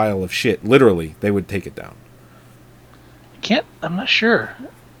steaming pile of shit, literally, they would take it down. I'm not sure.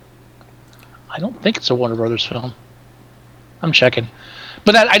 I don't think it's a Warner Brothers film. I'm checking.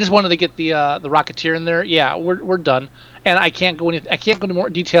 But I just wanted to get the Rocketeer in there. Yeah, we're done. And I can't go into more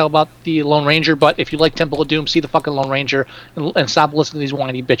detail about the Lone Ranger. But if you like Temple of Doom, see the fucking Lone Ranger and stop listening to these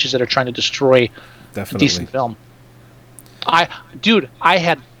whiny bitches that are trying to destroy a decent film. I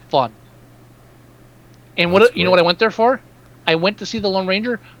had fun. And you know what I went there for? I went to see the Lone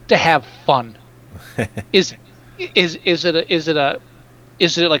Ranger to have fun. Is it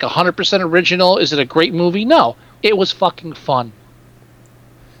like 100% original? Is it a great movie? No, it was fucking fun.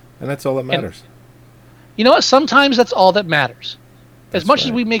 And that's all that matters. And you know what? Sometimes that's all that matters. As much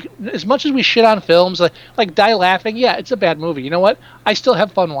as we shit on films, like Die Laughing, yeah, it's a bad movie. You know what? I still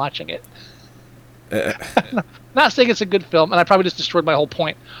have fun watching it. Not saying it's a good film, and I probably just destroyed my whole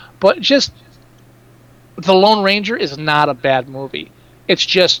point. But just The Lone Ranger is not a bad movie. It's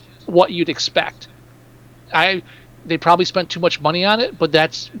just what you'd expect. They probably spent too much money on it, but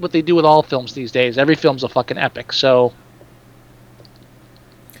that's what they do with all films these days. Every film's a fucking epic. So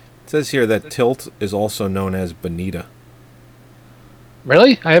it says here that Tilt is also known as Bonita.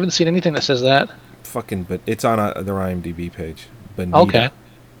 Really? I haven't seen anything that says that. But it's on their IMDb page. Bonita. Okay.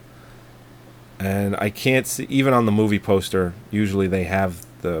 And I can't see, even on the movie poster, usually they have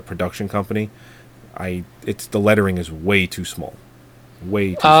the production company. The lettering is way too small.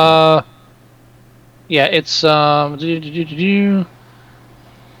 Way too small. Yeah, it's Oh,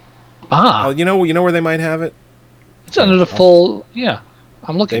 you know where they might have it? It's under the full. Yeah,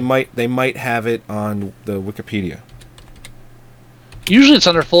 I'm looking. They might have it on the Wikipedia. Usually, it's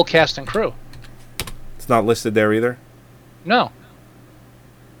under full cast and crew. It's not listed there either. No.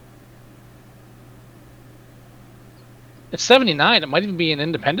 It's 79. It might even be an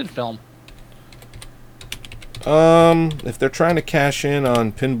independent film. If they're trying to cash in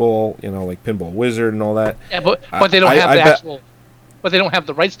on pinball, like Pinball Wizard and all that. Yeah, but they don't have the actual. But they don't have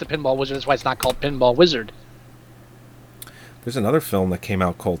the rights to Pinball Wizard. That's why it's not called Pinball Wizard. There's another film that came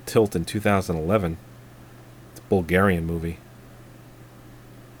out called Tilt in 2011. It's a Bulgarian movie.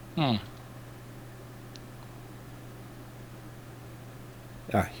 Here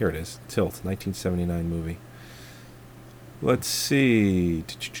it is. Tilt, 1979 movie. Let's see.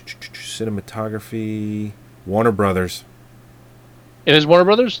 Cinematography. Warner Brothers. It is Warner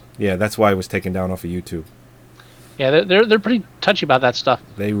Brothers? Yeah, that's why it was taken down off of YouTube. Yeah, they're pretty touchy about that stuff.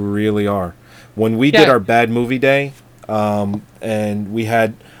 They really are. When we did our bad movie day, and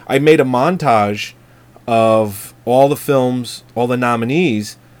I made a montage of all the films, all the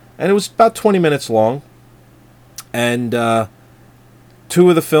nominees, and it was about 20 minutes long. And 2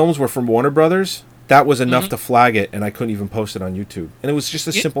 of the films were from Warner Brothers. That was enough to flag it, and I couldn't even post it on YouTube. And it was just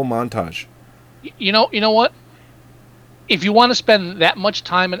a simple montage. You know what? If you want to spend that much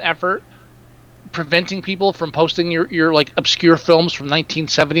time and effort preventing people from posting your like obscure films from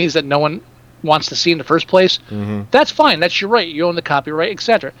 1970s that no one wants to see in the first place, that's fine. That's your right. You own the copyright,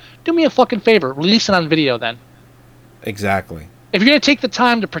 etc. Do me a fucking favor. Release it on video then. Exactly. If you're going to take the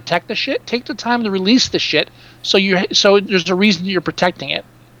time to protect the shit, take the time to release the shit so there's a reason you're protecting it.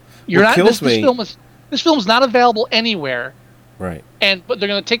 This film's not available anywhere. Right. But they're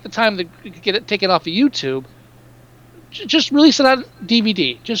going to take the time to get it taken off of YouTube. Just release it on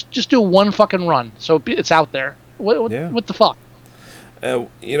DVD. Just do one fucking run so it's out there. What the fuck?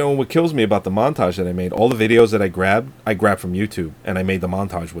 What kills me about the montage that I made, all the videos that I grabbed from YouTube, and I made the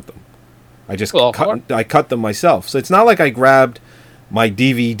montage with them. I just cut them myself. So it's not like I grabbed my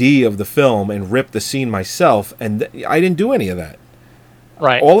DVD of the film and ripped the scene myself, and I didn't do any of that.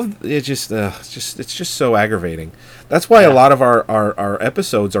 Right. All of it's just so aggravating. That's why a lot of our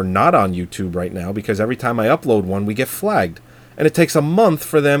episodes are not on YouTube right now, because every time I upload one, we get flagged, and it takes a month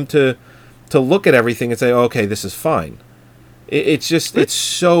for them to look at everything and say, oh, okay, this is fine. It's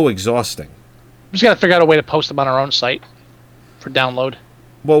so exhausting. We just got to figure out a way to post them on our own site for download.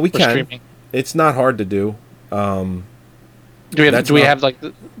 Well, we can. Streaming. It's not hard to do. Do we have like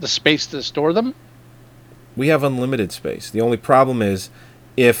the space to store them? We have unlimited space. The only problem is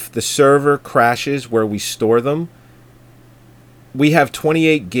if the server crashes where we store them, we have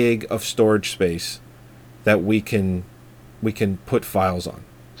 28 gig of storage space that we can put files on.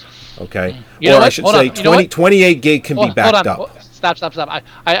 Okay? I should say 28 gig can be backed up. Stop.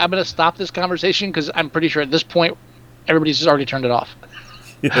 I'm going to stop this conversation because I'm pretty sure at this point everybody's already turned it off.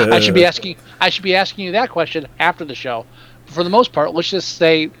 I should be asking you that question after the show. For the most part, let's just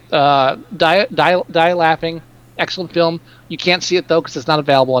say Die Laughing, excellent film. You can't see it though because it's not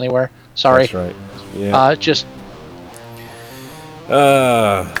available anywhere. Sorry. That's right. Yeah.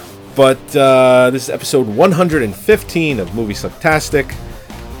 But this is episode 115 of Movie Sucktastic,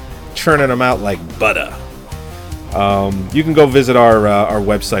 churning them out like butter. You can go visit our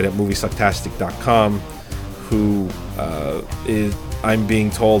website at moviesucktastic.com, I'm being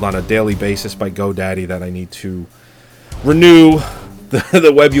told on a daily basis by GoDaddy that I need to renew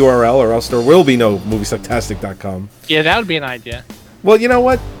the web URL, or else there will be no moviesucktastic.com. Yeah, that would be an idea. Well, you know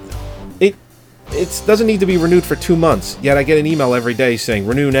what? It doesn't need to be renewed for 2 months, yet I get an email every day saying,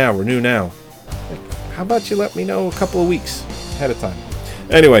 renew now. Like, how about you let me know a couple of weeks ahead of time?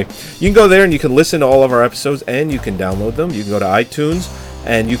 Anyway, you can go there and you can listen to all of our episodes, and you can download them. You can go to iTunes,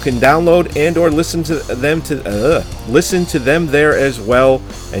 and you can download and or listen to them there as well,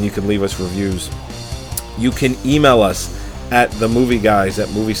 and you can leave us reviews. You can email us at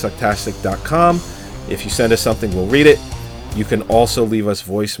themovieguys@moviesucktastic.com. If you send us something, we'll read it. You can also leave us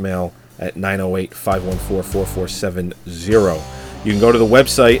voicemail at 908-514-4470. You can go to the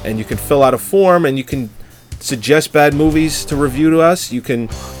website and you can fill out a form, and you can suggest bad movies to review to us. You can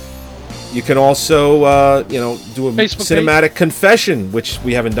also do a Facebook cinematic page confession, which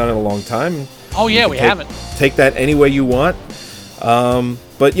we haven't done in a long time. Oh yeah, we haven't. Take that any way you want.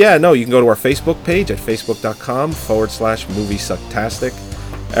 But yeah, no, you can go to our Facebook page at facebook.com/Movie Sucktastic.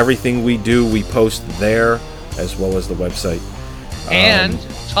 Everything we do, we post there, as well as the website. And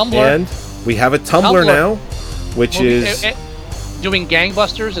Tumblr. And we have a Tumblr now, which is doing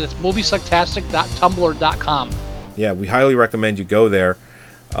gangbusters, and it's moviesucktastic.tumblr.com. Yeah, we highly recommend you go there.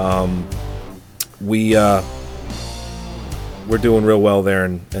 We're doing real well there,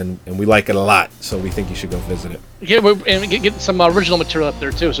 and we like it a lot, so we think you should go visit it. And get some original material up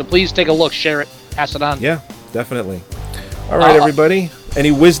there too, so please take a look, share it, pass it on. Yeah, definitely. All right, everybody.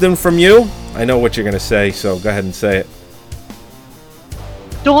 Any wisdom from you? I know what you're going to say, so go ahead and say it.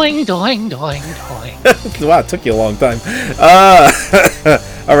 Doing, doing, doing, doing. Wow, it took you a long time.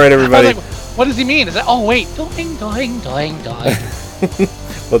 All right, everybody. I was like, what does he mean? Is that, oh, wait. Doing, doing, doing, doing.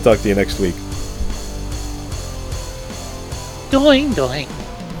 We'll talk to you next week. Doing, doing.